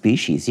flourishing of the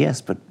species,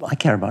 yes, but I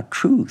care about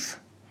truth.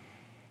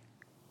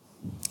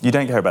 You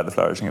don't care about the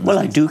flourishing of the species?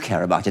 Well, I do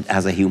care about it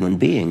as a human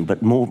being,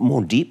 but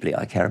more deeply,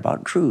 I care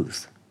about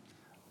truth.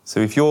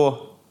 So if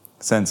your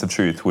sense of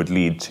truth would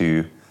lead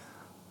to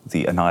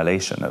the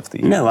annihilation of the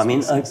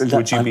species,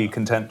 would you be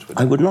content with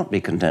that? I would not be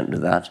content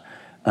with that,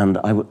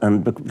 but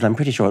I'm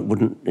pretty sure it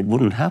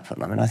wouldn't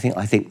happen. I mean,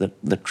 I think that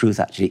the truth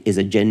actually is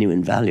a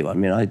genuine value. I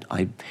mean,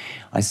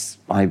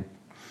 I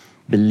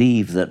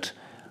believe that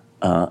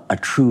a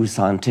true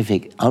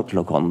scientific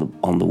outlook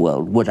on the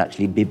world would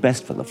actually be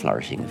best for the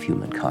flourishing of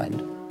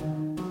humankind.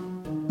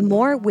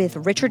 More with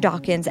Richard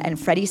Dawkins and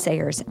Freddie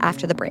Sayers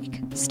after the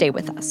break. Stay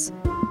with us.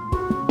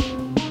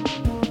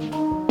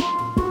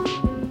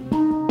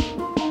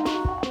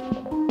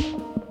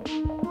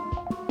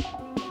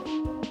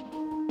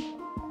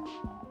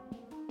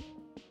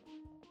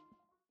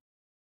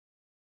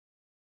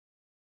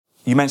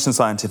 You mentioned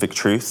scientific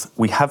truth.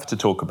 We have to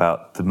talk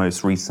about the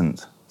most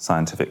recent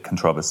scientific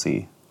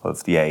controversy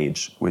of the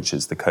age, which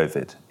is the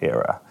COVID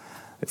era.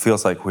 It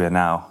feels like we are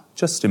now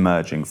just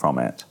emerging from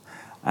it,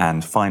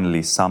 and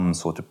finally some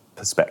sort of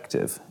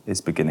perspective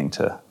is beginning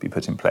to be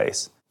put in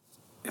place.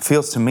 It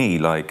feels to me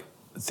like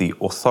the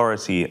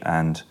authority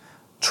and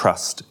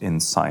trust in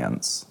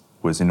science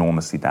was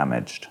enormously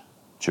damaged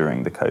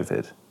during the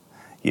COVID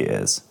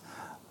years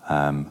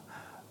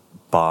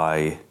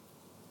by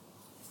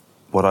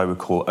what I would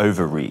call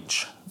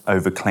overreach,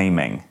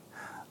 overclaiming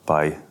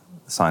by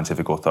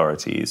scientific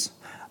authorities,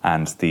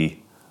 and the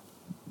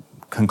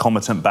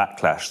concomitant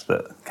backlash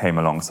that came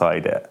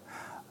alongside it.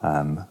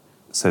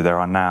 So there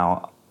are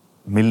now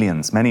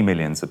many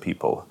millions of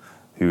people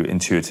who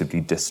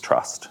intuitively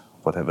distrust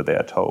whatever they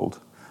are told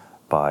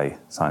by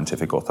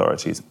scientific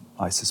authorities.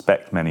 I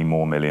suspect many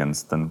more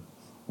millions than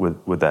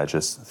were there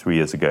just 3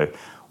 years ago.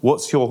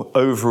 What's your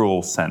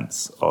overall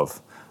sense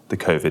of the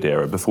COVID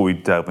era before we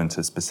delve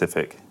into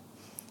specific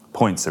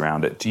points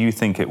around it? Do you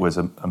think it was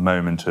a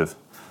moment of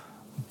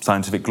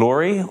scientific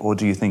glory, or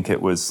do you think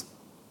it was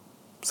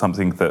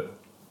something that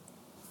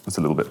was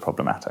a little bit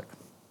problematic?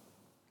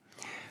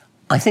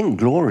 I think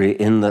glory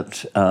in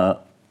that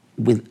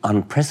with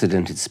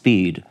unprecedented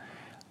speed,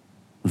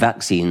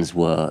 vaccines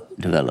were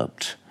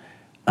developed,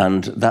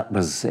 and that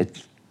was a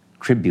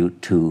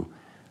tribute to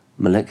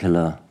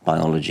molecular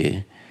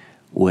biology,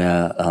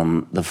 where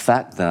the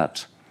fact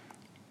that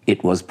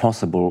it was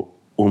possible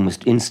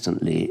almost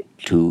instantly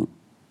to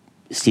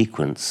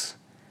sequence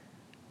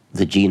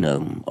the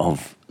genome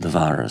of the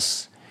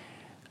virus,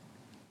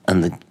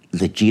 and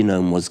the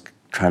genome was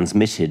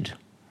transmitted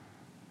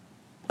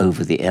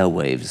over the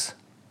airwaves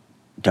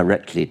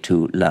directly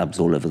to labs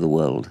all over the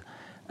world,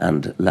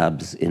 and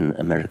labs in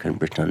America and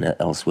Britain and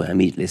elsewhere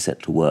immediately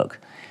set to work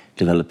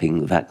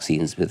developing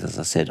vaccines with, as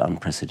I said,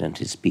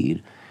 unprecedented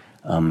speed.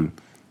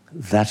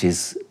 That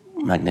is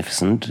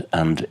magnificent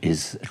and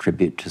is a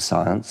tribute to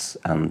science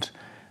and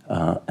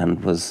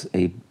was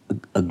a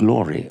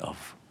glory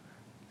of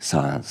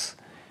science.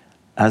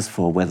 As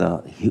for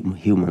whether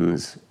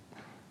humans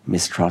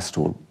mistrust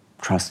or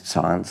trust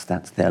science,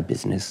 that's their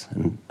business,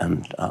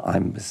 and I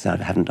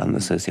haven't done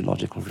the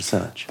sociological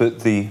research.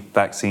 But the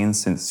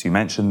vaccines, since you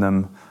mentioned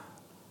them,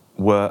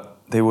 were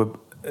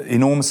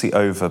enormously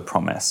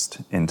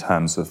over-promised in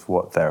terms of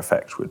what their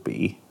effect would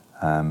be.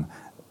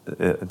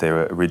 They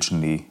were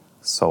originally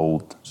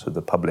sold to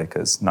the public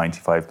as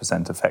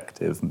 95%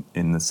 effective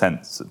in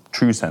the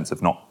true sense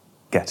of not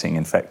getting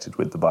infected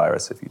with the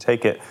virus if you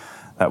take it.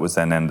 That was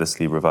then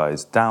endlessly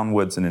revised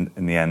downwards, and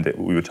in the end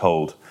we were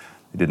told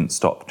they didn't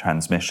stop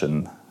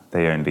transmission,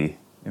 they only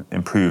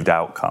improved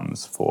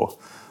outcomes for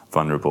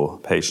vulnerable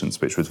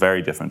patients, which was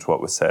very different to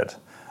what was said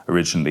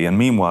originally. And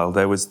meanwhile,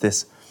 there was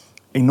this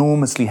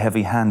enormously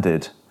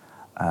heavy-handed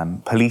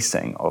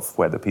policing of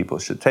whether people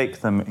should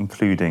take them,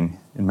 including,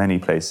 in many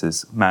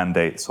places,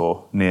 mandates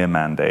or near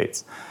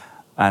mandates.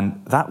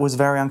 And that was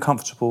very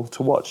uncomfortable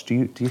to watch. Do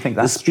you think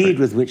that's the speed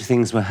true? with which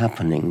things were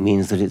happening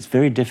means that it's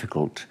very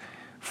difficult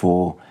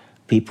for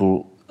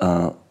people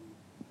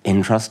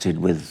entrusted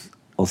with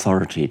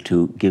authority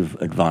to give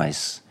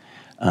advice.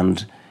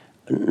 And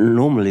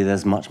normally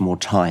there's much more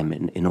time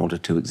in order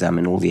to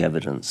examine all the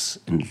evidence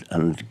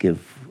and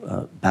give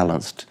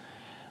balanced,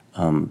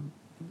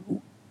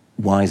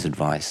 wise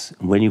advice.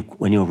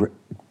 When you're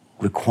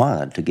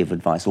required to give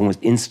advice almost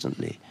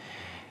instantly,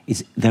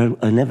 there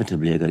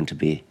inevitably are going to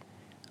be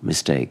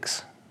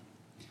mistakes.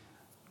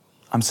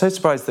 I'm so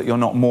surprised that you're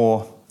not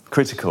more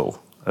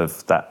critical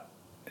of that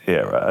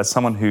era, as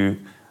someone who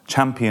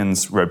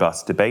champions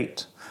robust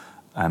debate,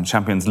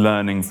 champions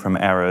learning from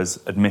errors,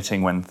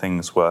 admitting when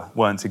things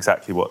weren't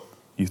exactly what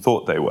you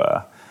thought they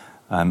were,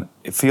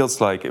 it feels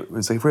like it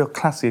was a real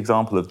classic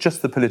example of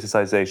just the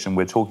politicization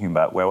we're talking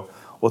about, where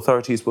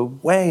authorities were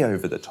way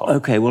over the top.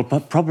 Okay, well,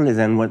 probably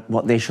then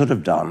what they should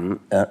have done,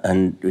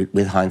 and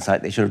with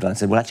hindsight, they should have done,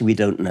 said, well, actually, we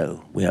don't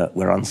know.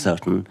 We're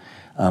uncertain.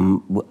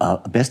 Our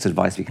best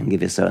advice we can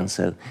give is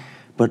so-and-so.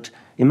 But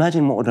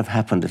imagine what would have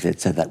happened if they'd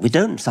said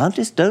that.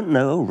 Scientists don't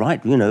know,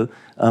 right,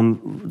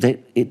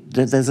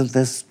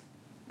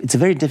 it's a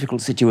very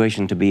difficult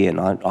situation to be in.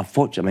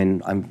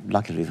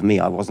 Luckily for me,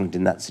 I wasn't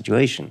in that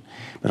situation.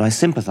 But I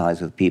sympathize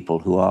with people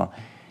who are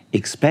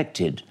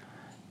expected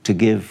to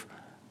give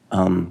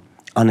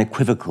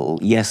unequivocal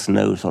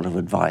yes-no sort of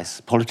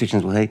advice.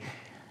 Politicians will say,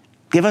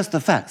 give us the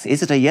facts.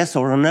 Is it a yes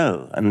or a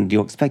no? And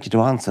you're expected to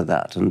answer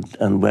that.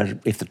 And where,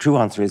 if the true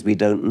answer is we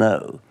don't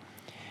know,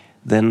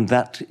 then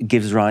that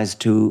gives rise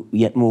to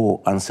yet more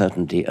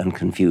uncertainty and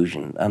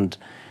confusion. And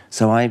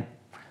so I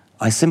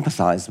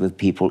sympathize with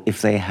people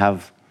if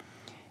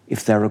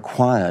they're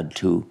required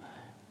to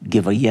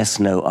give a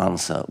yes-no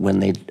answer when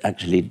they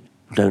actually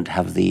don't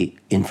have the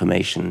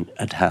information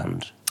at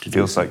hand. It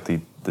feels like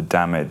the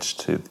damage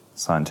to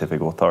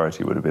scientific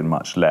authority would have been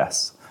much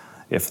less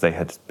if they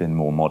had been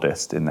more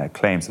modest in their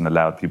claims and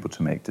allowed people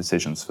to make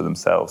decisions for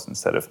themselves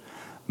instead of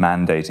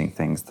mandating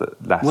things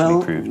that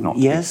latterly proved not to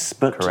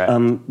be correct.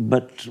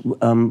 But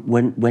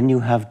when you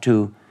have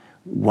to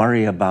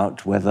worry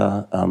about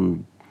whether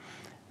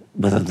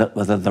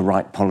the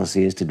right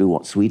policy is to do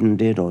what Sweden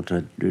did or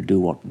to do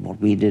what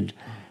we did,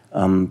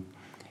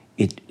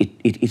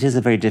 it is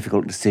a very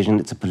difficult decision.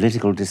 It's a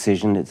political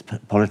decision.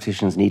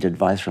 Politicians need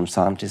advice from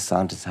scientists.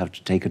 Scientists have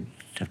to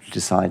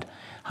decide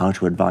how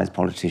to advise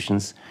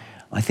politicians.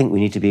 I think we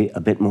need to be a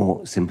bit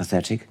more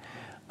sympathetic,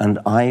 and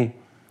I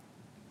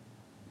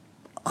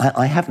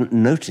haven't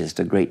noticed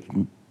a great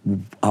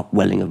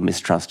upwelling of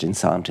mistrust in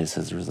scientists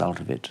as a result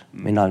of it. I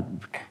mean,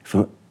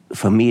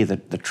 for me,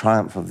 the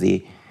triumph of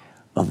the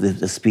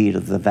speed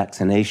of the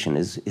vaccination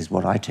is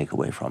what I take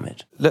away from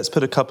it. Let's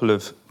put a couple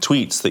of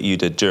tweets that you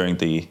did during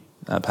the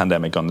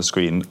pandemic on the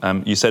screen.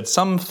 You said,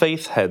 some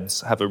faith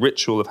heads have a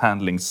ritual of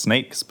handling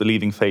snakes,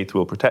 believing faith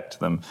will protect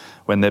them.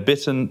 When they're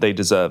bitten, they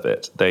deserve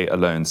it. They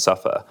alone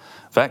suffer.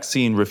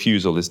 Vaccine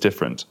refusal is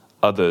different.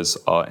 Others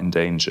are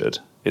endangered.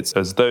 It's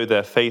as though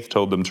their faith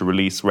told them to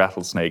release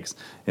rattlesnakes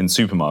in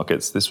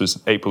supermarkets. This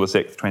was April the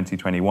 6th,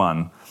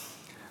 2021.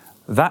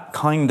 That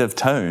kind of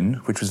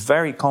tone, which was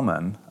very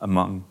common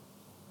among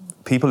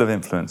people of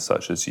influence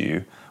such as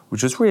you,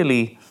 which was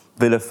really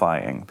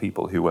vilifying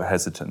people who were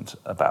hesitant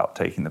about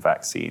taking the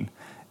vaccine,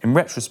 in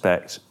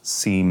retrospect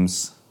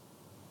seems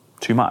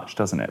too much,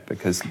 doesn't it?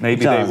 Because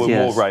maybe they were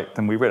more right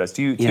than we realised.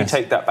 Do you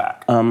take that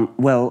back?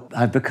 Well,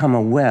 I've become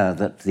aware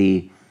that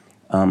the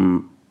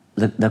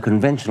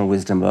conventional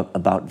wisdom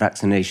about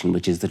vaccination,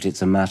 which is that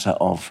it's a matter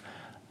of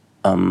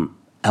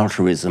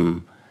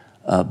altruism,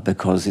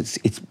 because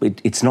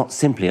it's not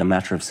simply a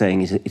matter of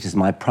saying it is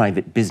my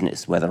private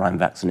business whether I'm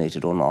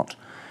vaccinated or not.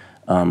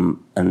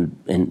 And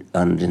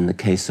in the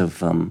case of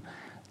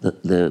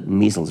the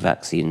measles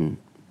vaccine,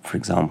 for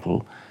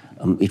example,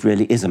 it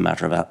really is a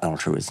matter of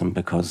altruism,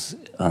 because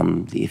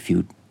if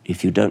you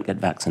don't get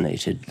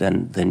vaccinated,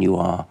 then you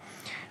are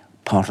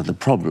part of the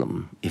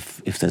problem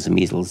if there's a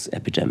measles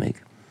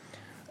epidemic.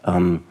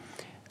 I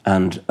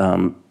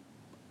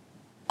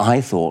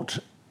thought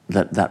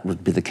that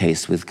would be the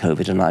case with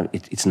COVID, and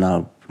it's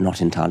now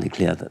not entirely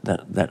clear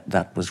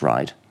that was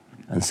right.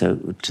 And so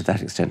to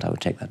that extent, I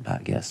would take that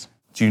back, yes.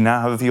 Do you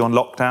now have a view on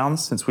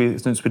lockdowns, since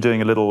we're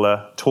doing a little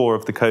tour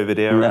of the COVID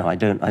era? No, I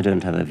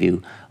don't have a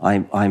view.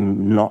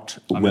 I'm not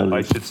well...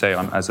 I should say,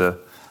 as a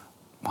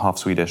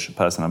half-Swedish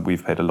person,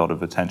 we've paid a lot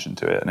of attention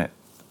to it, and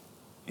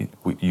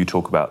you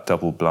talk about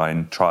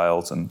double-blind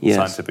trials and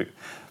scientific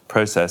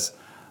process.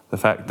 The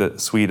fact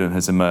that Sweden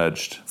has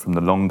emerged from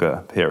the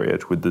longer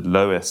period with the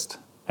lowest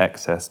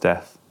excess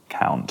death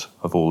count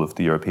of all of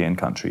the European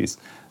countries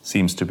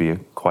seems to be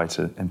quite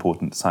an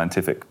important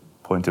scientific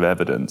point of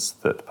evidence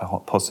that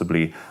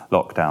possibly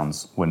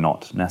lockdowns were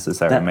not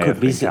necessary.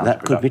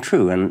 That could be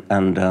true,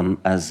 and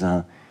as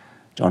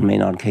John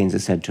Maynard Keynes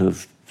is said to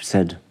have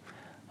said,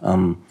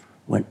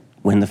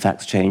 when the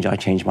facts change, I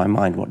change my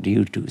mind. What do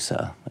you do,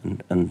 sir?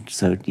 And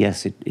so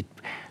yes,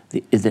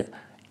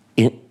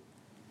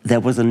 there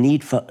was a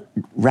need for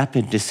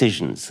rapid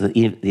decisions.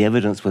 The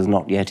evidence was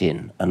not yet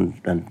in,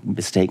 and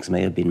mistakes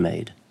may have been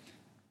made.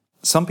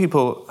 Some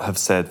people have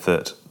said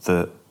that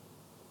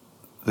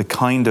the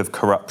kind of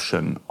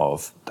corruption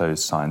of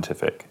those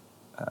scientific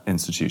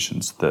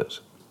institutions that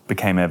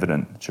became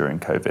evident during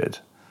COVID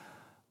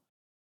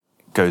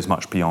goes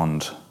much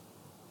beyond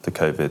the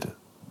COVID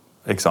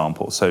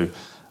example. So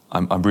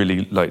I'd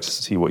really like to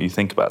see what you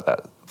think about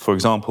that. For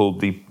example,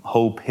 the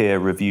whole peer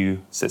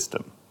review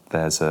system.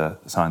 There's a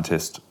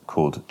scientist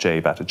called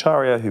Jay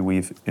Bhattacharya, who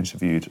we've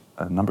interviewed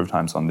a number of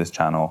times on this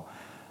channel.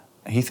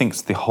 He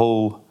thinks the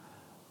whole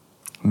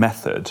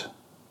method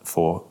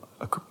for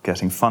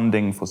getting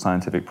funding for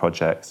scientific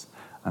projects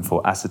and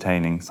for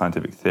ascertaining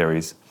scientific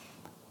theories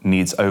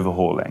needs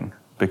overhauling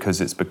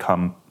because it's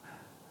become,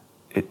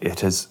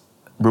 it has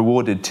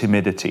rewarded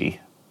timidity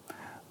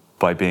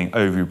by being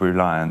overly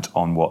reliant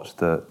on what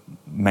the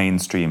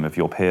mainstream of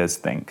your peers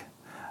think.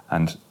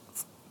 And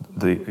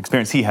the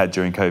experience he had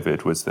during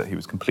COVID was that he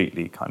was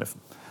completely kind of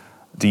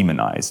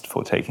demonized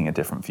for taking a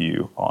different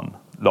view on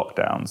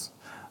lockdowns.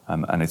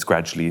 And it's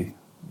gradually,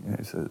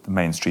 so the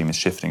mainstream is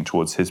shifting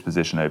towards his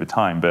position over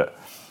time. But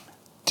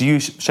do you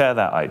share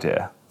that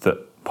idea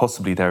that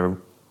possibly there are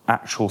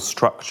actual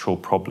structural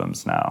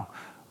problems now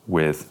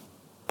with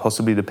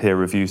possibly the peer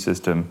review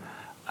system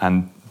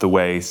and the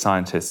way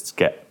scientists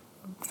get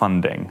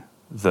funding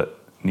that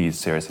needs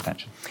serious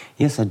attention?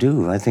 Yes, I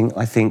do. I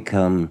think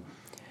no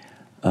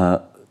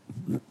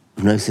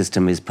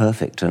system is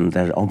perfect, and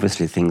there are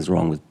obviously things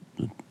wrong with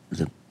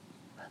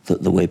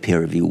the way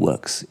peer review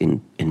works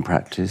in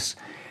practice.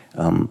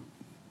 There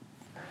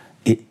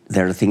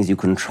are things you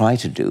can try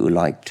to do,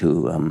 like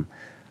to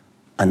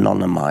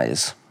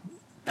anonymize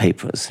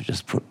papers,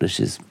 just put this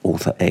is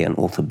author A and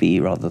author B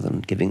rather than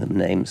giving them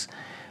names.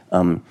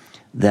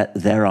 That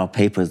there are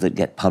papers that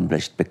get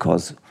published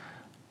because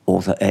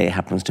author A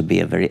happens to be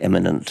a very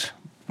eminent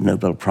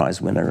Nobel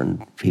Prize winner,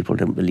 and people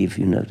don't believe,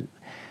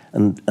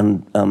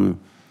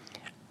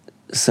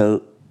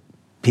 so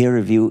peer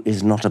review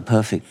is not a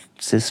perfect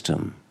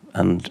system,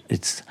 and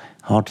it's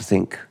hard to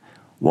think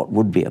what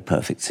would be a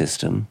perfect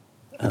system.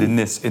 But in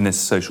this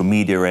social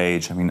media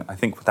age, I mean, I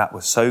think that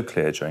was so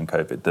clear during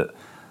COVID that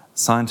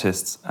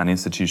scientists and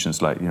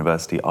institutions like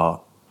university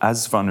are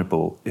as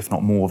vulnerable, if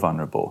not more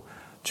vulnerable,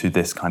 to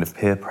this kind of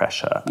peer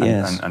pressure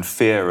and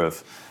fear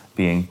of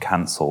being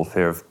cancelled,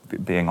 fear of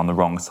being on the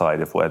wrong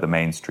side of where the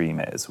mainstream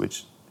is,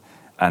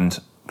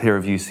 and peer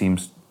review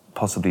seems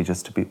possibly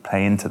just to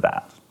play into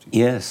that.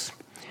 Yes.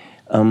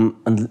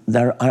 And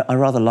I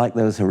rather like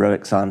those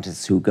heroic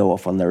scientists who go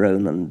off on their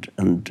own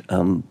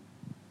and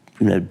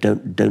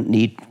don't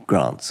need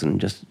grants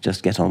and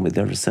just get on with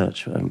their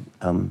research.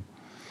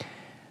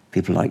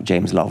 People like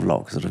James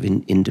Lovelock, sort of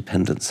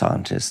independent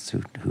scientists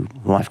who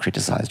I've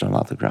criticised on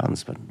other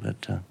grounds, but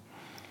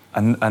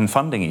and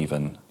funding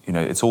even.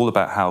 It's all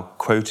about how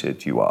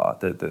quoted you are.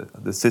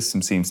 The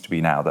system seems to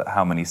be now that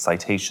how many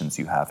citations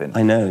you have in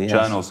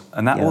journals,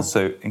 and that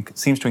also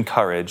seems to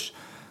encourage.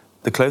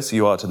 The closer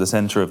you are to the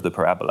centre of the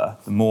parabola,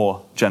 the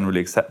more generally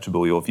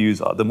acceptable your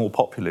views are, the more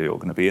popular you're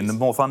going to be, and the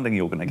more funding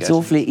you're going to get. It's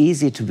awfully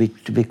easy to be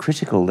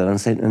critical, though, and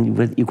say,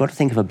 you've got to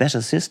think of a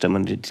better system,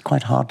 and it's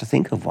quite hard to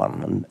think of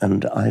one.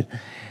 And I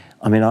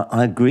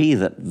agree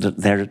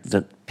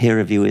that peer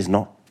review is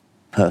not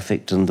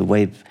perfect, and the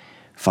way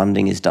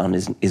funding is done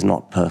is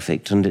not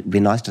perfect, and it'd be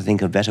nice to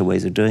think of better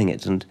ways of doing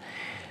it. And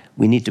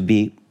we need to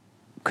be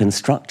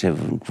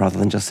constructive rather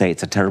than just say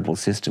it's a terrible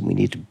system. We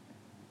need to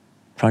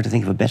try to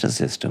think of a better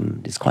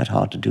system. It's quite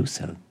hard to do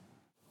so.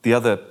 The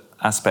other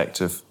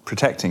aspect of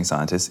protecting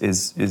scientists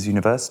is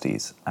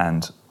universities.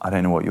 And I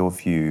don't know what your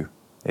view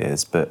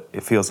is, but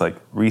it feels like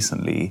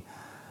recently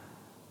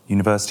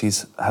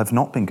universities have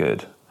not been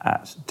good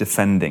at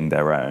defending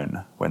their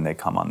own when they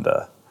come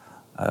under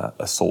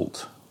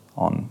assault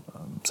on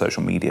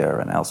social media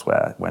and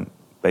elsewhere, when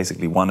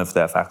basically one of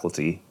their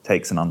faculty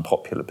takes an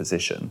unpopular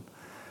position.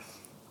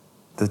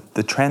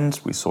 The trend,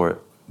 we saw it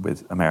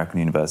with American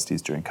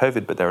universities during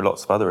COVID, but there are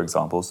lots of other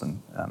examples,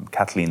 and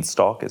Kathleen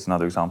Stock is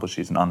another example.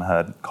 She's an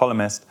UnHerd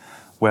columnist,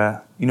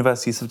 where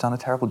universities have done a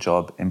terrible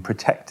job in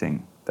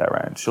protecting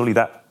their own. Surely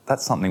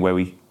that's something where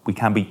we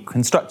can be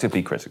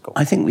constructively critical.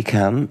 I think we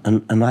can,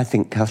 and I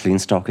think Kathleen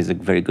Stock is a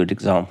very good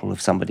example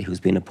of somebody who's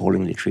been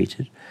appallingly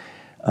treated.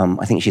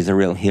 I think she's a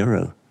real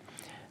hero.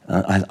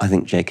 I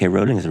think J.K.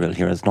 Rowling is a real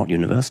hero. It's not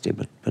university,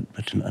 but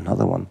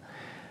another one.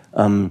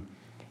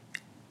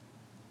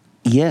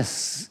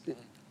 Yes,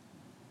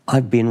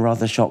 I've been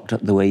rather shocked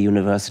at the way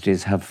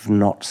universities have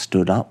not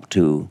stood up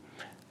to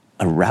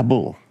a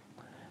rabble,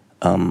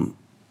 a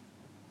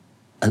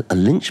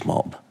lynch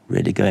mob,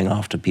 really, going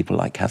after people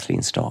like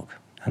Kathleen Stock.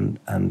 And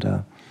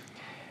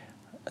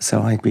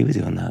so I agree with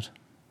you on that.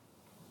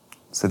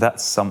 So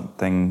that's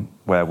something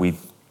where we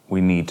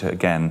need to,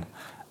 again,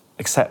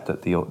 accept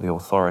that the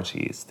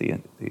authorities,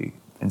 the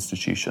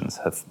institutions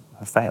have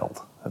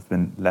failed, have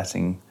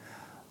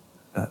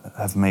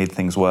made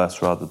things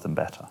worse rather than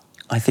better.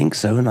 I think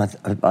so,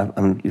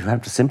 and you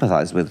have to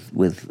sympathise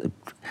with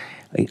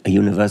a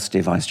university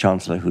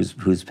vice-chancellor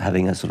who's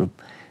having a sort of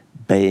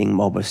baying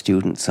mob of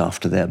students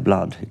after their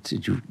blood.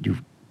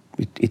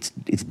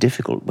 It's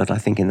difficult, but I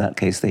think in that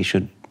case they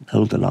should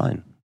hold the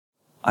line.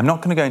 I'm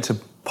not going to go into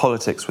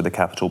politics with a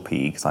capital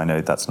P, because I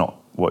know that's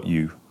not what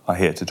you are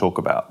here to talk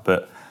about,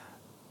 but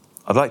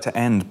I'd like to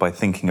end by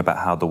thinking about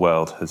how the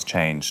world has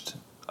changed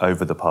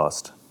over the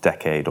past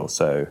decade or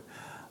so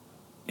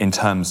in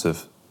terms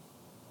of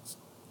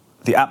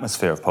the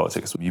atmosphere of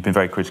politics. You've been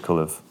very critical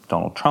of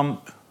Donald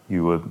Trump.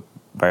 You were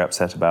very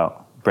upset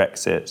about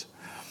Brexit.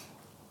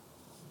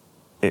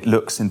 It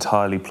looks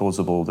entirely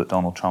plausible that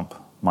Donald Trump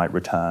might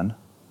return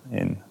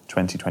in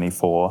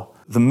 2024.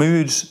 The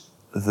mood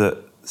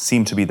that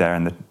seemed to be there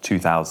in the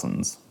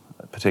 2000s,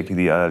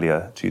 particularly the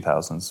earlier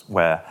 2000s,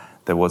 where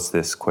there was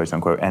this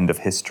quote-unquote end of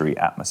history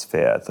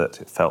atmosphere, that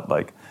it felt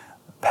like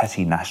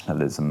petty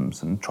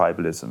nationalisms and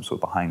tribalisms were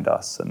behind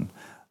us, and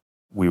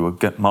we were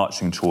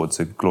marching towards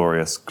a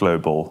glorious,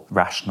 global,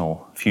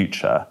 rational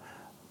future.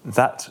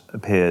 That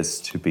appears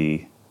to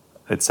be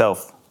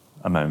itself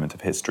a moment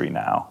of history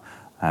now.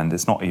 And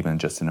it's not even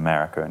just in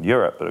America and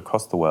Europe, but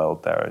across the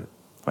world. There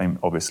are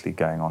obviously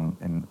going on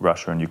in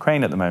Russia and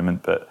Ukraine at the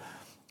moment, but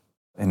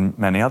in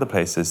many other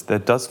places, there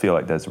does feel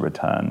like there's a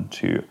return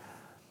to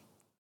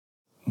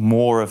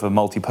more of a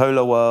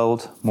multipolar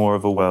world, more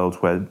of a world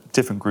where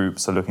different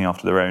groups are looking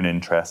after their own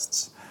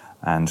interests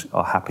and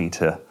are happy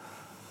to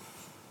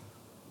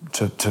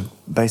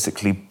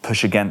basically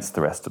push against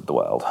the rest of the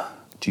world.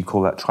 Do you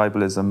call that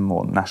tribalism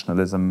or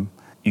nationalism?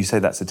 You say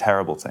that's a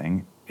terrible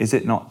thing. Is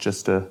it not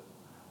just a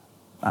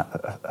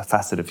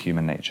facet of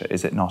human nature?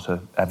 Is it not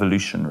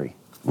evolutionary?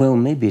 Well,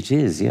 maybe it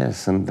is,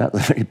 yes, and that's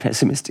a very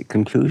pessimistic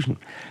conclusion.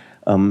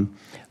 I'm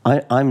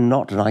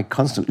not, and I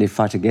constantly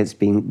fight against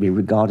being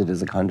regarded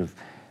as a kind of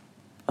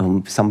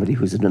somebody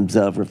who's an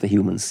observer of the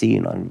human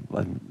scene.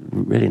 I'm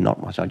really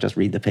not much. I just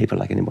read the paper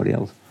like anybody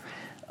else.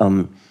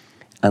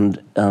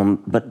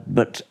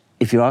 But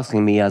if you're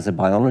asking me as a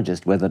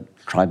biologist whether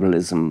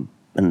tribalism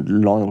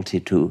and loyalty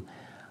to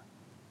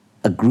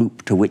a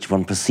group to which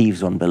one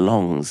perceives one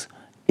belongs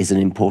is an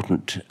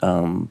important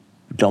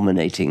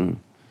dominating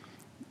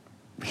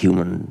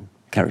human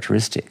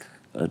characteristic,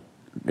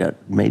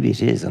 maybe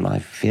it is, and I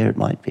fear it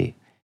might be.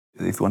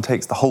 If one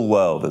takes the whole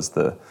world as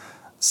the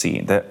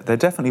scene, there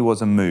definitely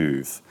was a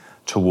move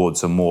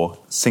towards a more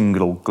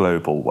single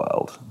global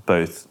world,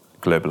 both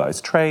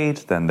globalized trade,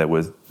 then there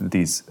was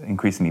these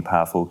increasingly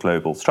powerful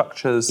global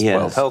structures, yes.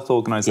 World Health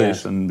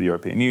Organization, yes. The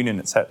European Union,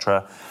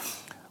 etc.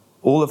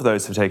 All of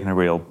those have taken a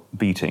real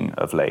beating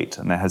of late,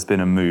 and there has been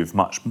a move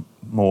much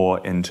more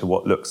into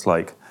what looks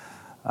like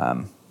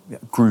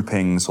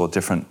groupings or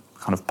different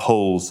kind of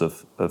poles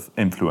of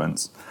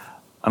influence.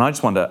 And I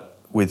just wonder,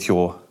 with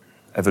your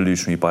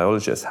evolutionary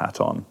biologist hat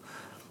on,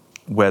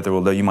 whether,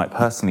 although you might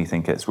personally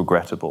think it's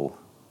regrettable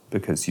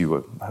because you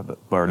were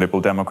a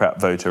Liberal Democrat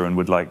voter and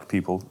would like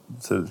people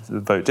to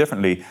vote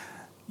differently,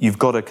 you've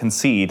got to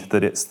concede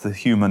that it's the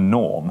human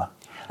norm.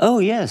 Oh,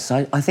 yes,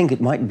 I think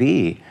it might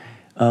be.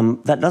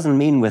 That doesn't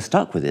mean we're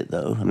stuck with it,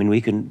 though. I mean,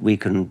 we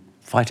can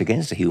fight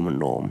against a human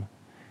norm.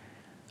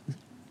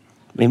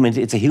 I mean,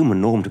 it's a human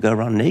norm to go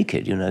around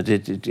naked, you know.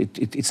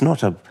 It's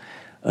not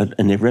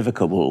an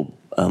irrevocable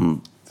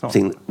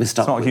thing that we're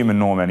stuck with. It's not a human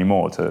norm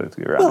anymore to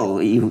go around.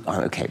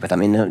 Well, okay, but I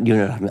mean, you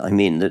know, I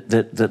mean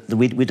that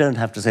we don't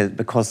have to say that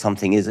because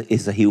something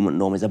is a human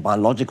norm, is a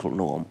biological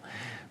norm,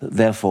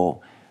 therefore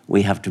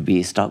we have to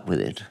be stuck with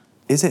it.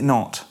 Is it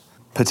not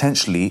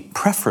potentially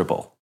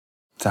preferable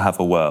to have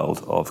a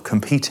world of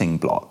competing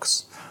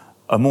blocks,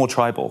 a more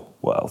tribal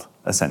world,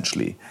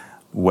 essentially,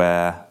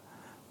 where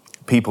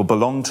people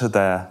belong to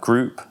their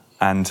group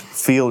and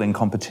feel in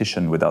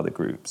competition with other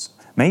groups?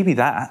 Maybe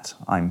that,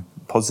 I'm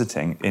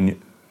positing,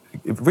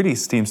 it really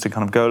seems to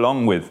kind of go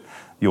along with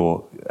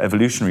your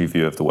evolutionary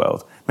view of the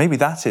world. Maybe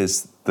that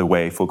is the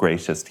way for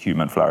greatest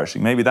human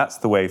flourishing. Maybe that's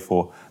the way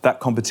for that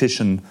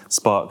competition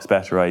sparks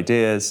better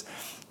ideas,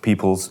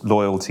 people's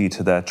loyalty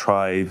to their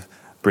tribe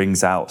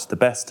brings out the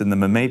best in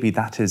them, and maybe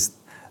that is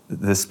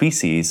the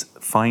species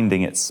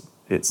finding its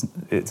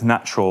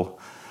natural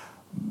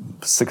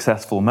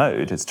successful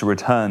mode. It's to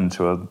return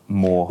to a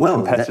more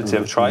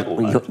competitive tribal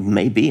mode.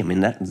 Maybe. I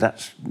mean,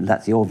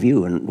 that's your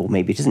view, or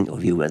maybe it isn't your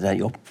view, but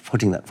you're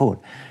putting that forward.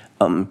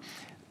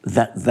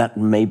 That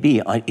may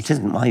be. It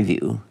isn't my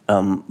view,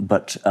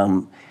 but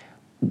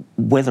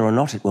whether or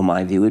not it were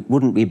my view, it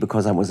wouldn't be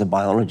because I was a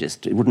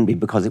biologist. It wouldn't be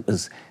because it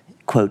was,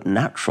 quote,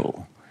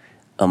 natural,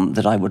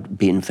 that I would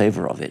be in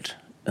favor of it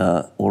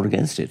or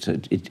against it.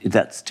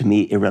 That's, to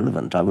me,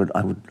 irrelevant.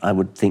 I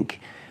would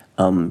think...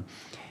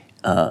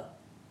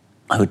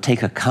 I would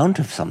take account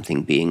of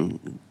something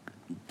being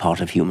part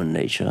of human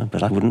nature,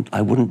 but I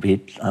wouldn't be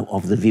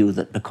of the view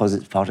that because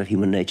it's part of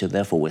human nature,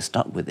 therefore we're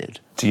stuck with it.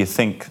 Do you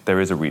think there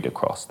is a read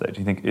across there? Do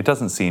you think it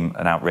doesn't seem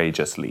an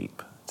outrageous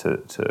leap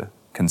to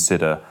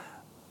consider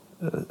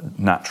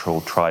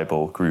natural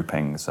tribal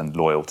groupings and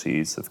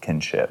loyalties of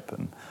kinship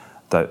and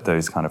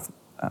those kind of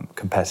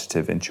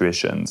competitive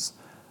intuitions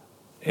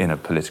in a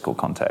political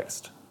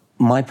context?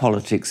 My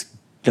politics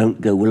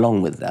don't go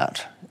along with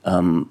that.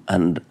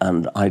 And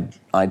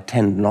I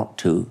tend not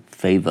to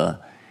favour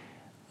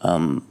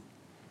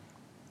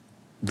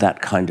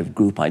that kind of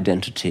group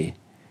identity.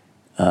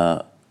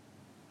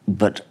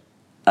 But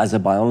as a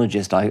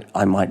biologist,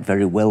 I might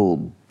very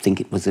well think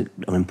it was an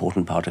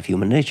important part of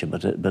human nature.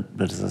 But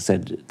as I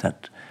said,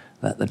 that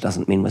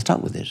doesn't mean we're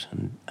stuck with it.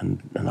 And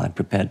I'm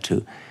prepared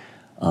to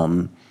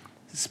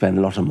spend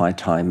a lot of my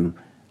time,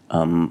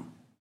 to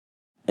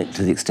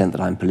the extent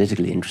that I'm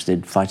politically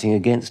interested, fighting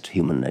against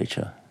human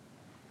nature,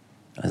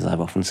 as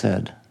I've often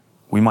said.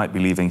 We might be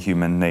leaving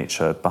human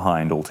nature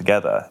behind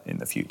altogether in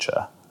the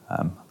future,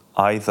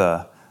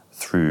 either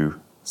through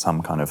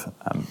some kind of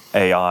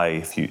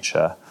AI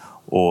future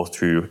or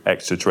through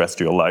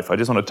extraterrestrial life. I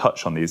just want to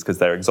touch on these because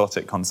they're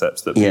exotic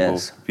concepts that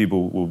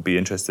people will be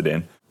interested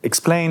in.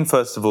 Explain,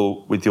 first of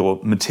all, with your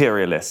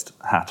materialist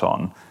hat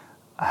on,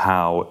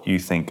 how you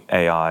think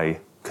AI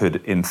could,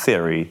 in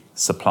theory,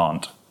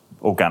 supplant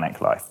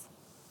organic life.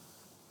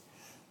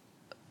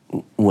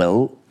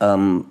 Well,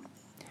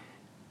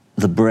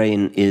 the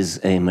brain is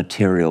a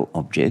material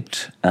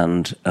object,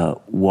 and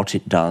what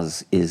it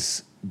does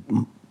is,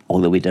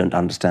 although we don't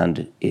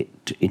understand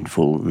it in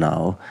full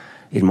now,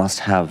 it must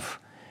have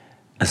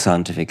a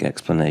scientific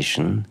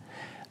explanation,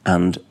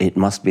 and it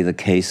must be the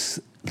case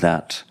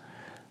that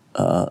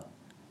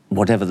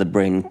whatever the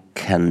brain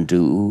can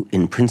do,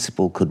 in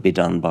principle, could be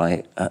done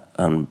by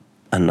a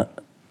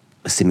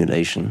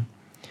simulation.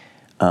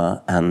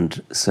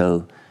 And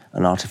so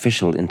an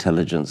artificial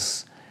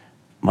intelligence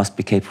must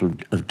be capable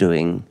of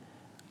doing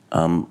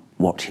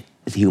what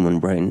the human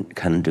brain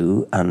can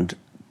do, and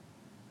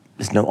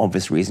there's no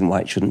obvious reason why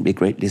it shouldn't be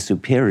greatly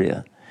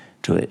superior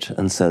to it.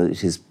 And so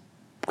it is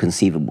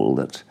conceivable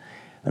that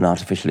an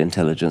artificial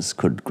intelligence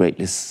could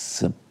greatly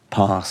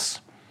surpass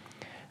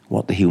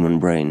what the human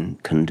brain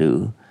can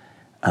do.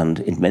 And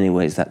in many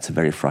ways, that's a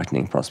very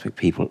frightening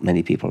prospect.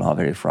 Many people are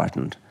very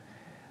frightened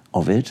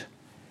of it.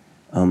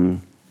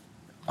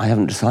 I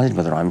haven't decided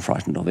whether I'm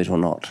frightened of it or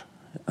not.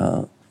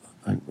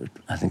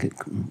 I think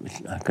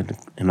I could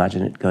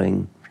imagine it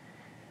going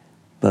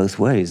both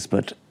ways,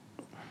 but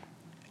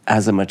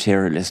as a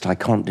materialist, I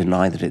can't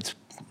deny that it's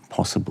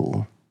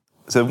possible.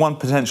 So one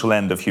potential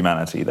end of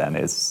humanity then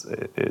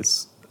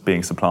is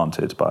being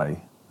supplanted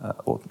by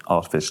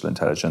artificial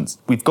intelligence.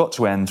 We've got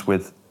to end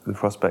with the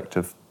prospect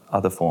of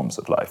other forms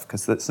of life,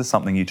 because this is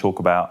something you talk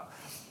about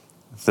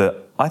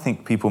that I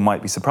think people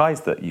might be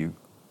surprised that you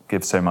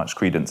give so much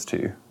credence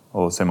to,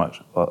 or so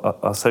much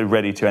are so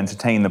ready to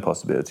entertain the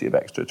possibility of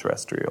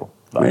extraterrestrial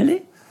life.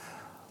 Really?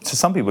 To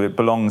some people, it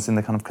belongs in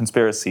the kind of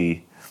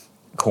conspiracy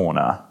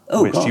corner,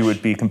 which you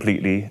would be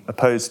completely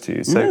opposed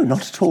to. So, no,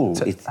 not at all.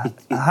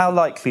 How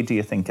likely do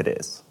you think it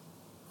is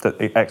that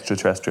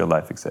extraterrestrial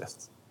life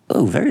exists?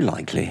 Oh, very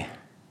likely.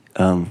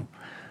 I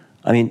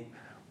mean,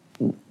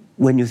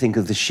 when you think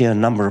of the sheer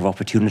number of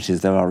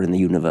opportunities there are in the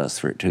universe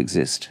for it to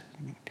exist,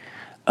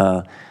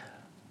 I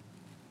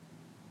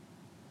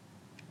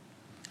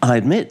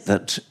admit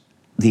that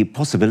the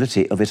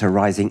possibility of it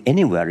arising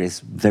anywhere is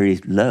very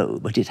low,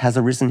 but it has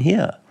arisen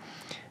here.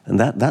 And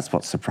that's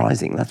what's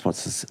surprising. That's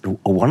what's a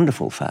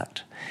wonderful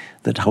fact,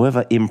 that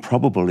however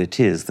improbable it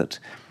is that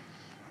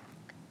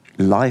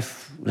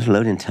life, let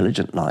alone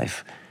intelligent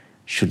life,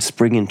 should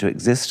spring into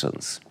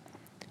existence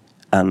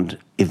and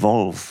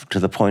evolve to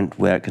the point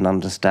where it can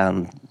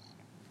understand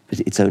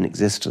its own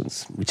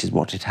existence, which is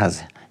what it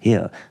has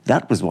here.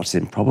 That was what's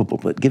improbable.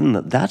 But given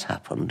that that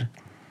happened,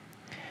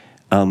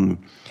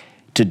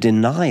 to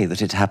deny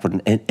that it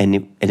happened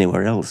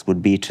anywhere else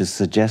would be to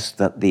suggest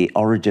that the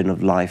origin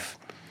of life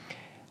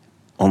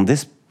on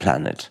this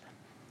planet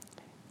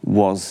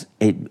was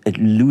a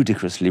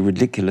ludicrously,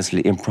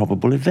 ridiculously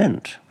improbable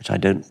event, which I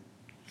don't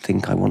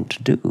think I want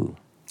to do.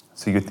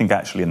 So you think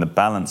actually in the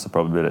balance of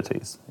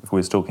probabilities, if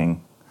we're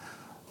talking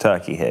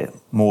Turkey here,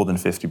 more than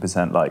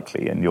 50%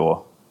 likely in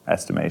your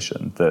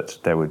estimation that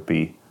there would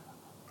be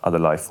other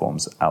life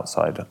forms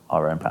outside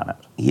our own planet?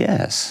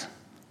 Yes.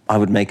 I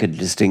would make a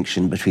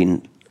distinction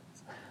between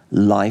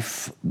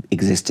life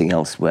existing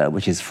elsewhere,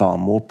 which is far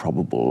more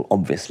probable,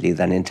 obviously,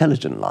 than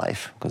intelligent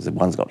life, because the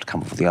one's got to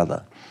come before the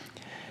other.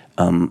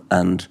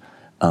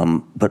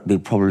 But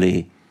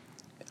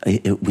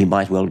we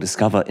might well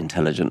discover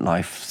intelligent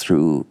life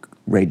through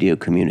radio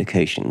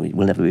communication. We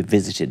will never be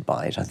visited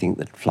by it. I think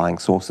that flying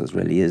saucers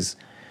really is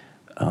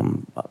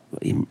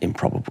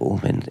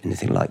improbable.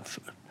 Anything like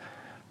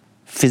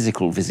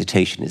physical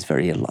visitation is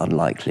very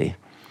unlikely,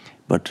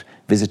 but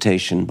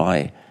visitation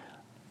by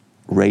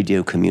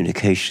radio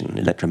communication,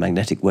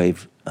 electromagnetic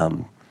wave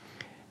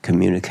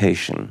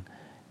communication,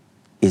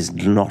 is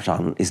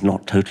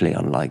not totally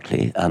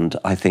unlikely. And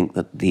I think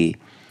that the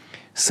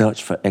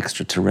search for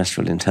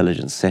extraterrestrial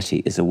intelligence,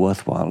 SETI, is a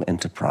worthwhile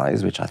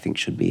enterprise, which I think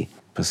should be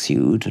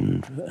pursued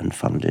and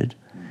funded.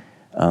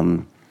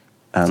 So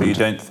you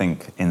don't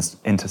think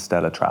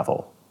interstellar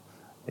travel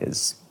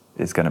is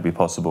going to be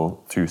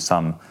possible through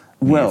some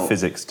new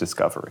physics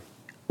discovery?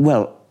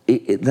 Well,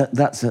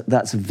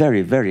 that's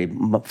very, very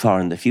far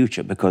in the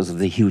future because of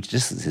the huge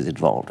distances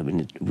involved. I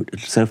mean,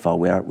 so far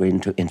we're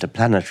into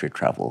interplanetary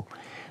travel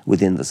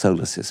within the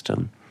solar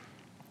system,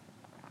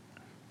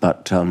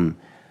 but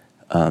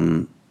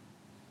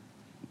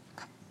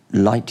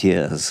light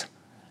years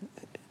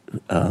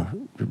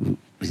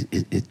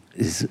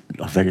is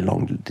very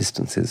long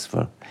distances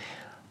for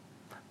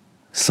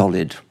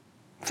solid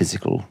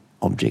physical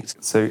objects.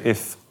 So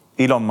if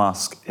Elon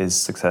Musk is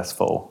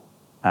successful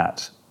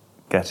at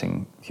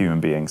getting human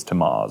beings to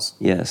Mars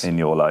in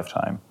your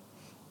lifetime,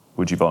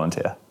 would you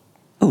volunteer?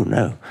 Oh,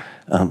 no.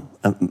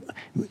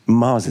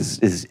 Mars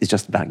is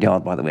just the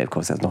backyard, by the way. Of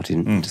course, that's not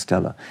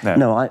interstellar.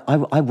 No,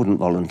 I wouldn't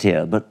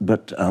volunteer,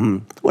 but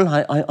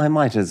I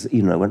might, as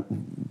you know,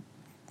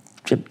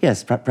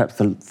 yes, perhaps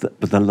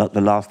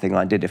the last thing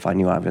I did if I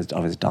knew I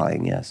was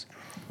dying, yes.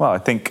 Well, I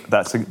think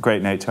that's a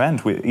great note to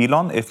end with.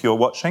 Elon, if you're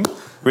watching,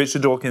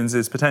 Richard Dawkins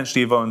is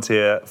potentially a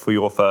volunteer for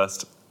your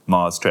first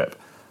Mars trip.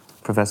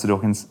 Professor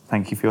Dawkins,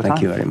 thank you for your time.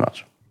 Thank you very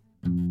much.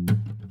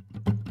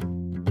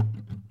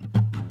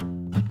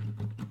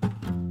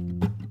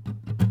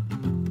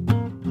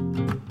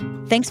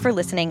 Thanks for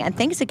listening, and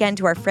thanks again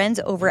to our friends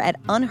over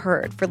at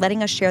UnHerd for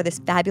letting us share this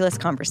fabulous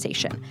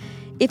conversation.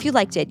 If you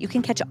liked it, you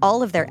can catch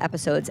all of their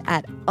episodes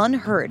at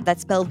UnHerd,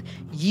 that's spelled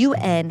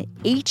UnHerd.com.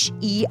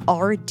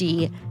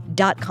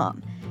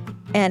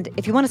 And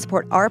if you want to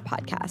support our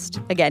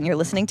podcast, again, you're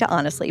listening to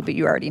Honestly, but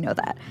you already know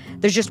that.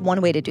 There's just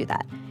one way to do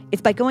that.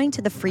 It's by going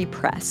to the free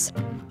press,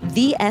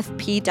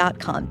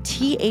 thefp.com,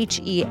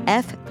 THEFP.com,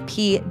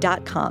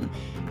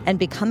 and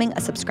becoming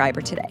a subscriber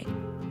today.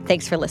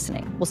 Thanks for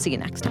listening. We'll see you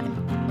next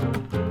time.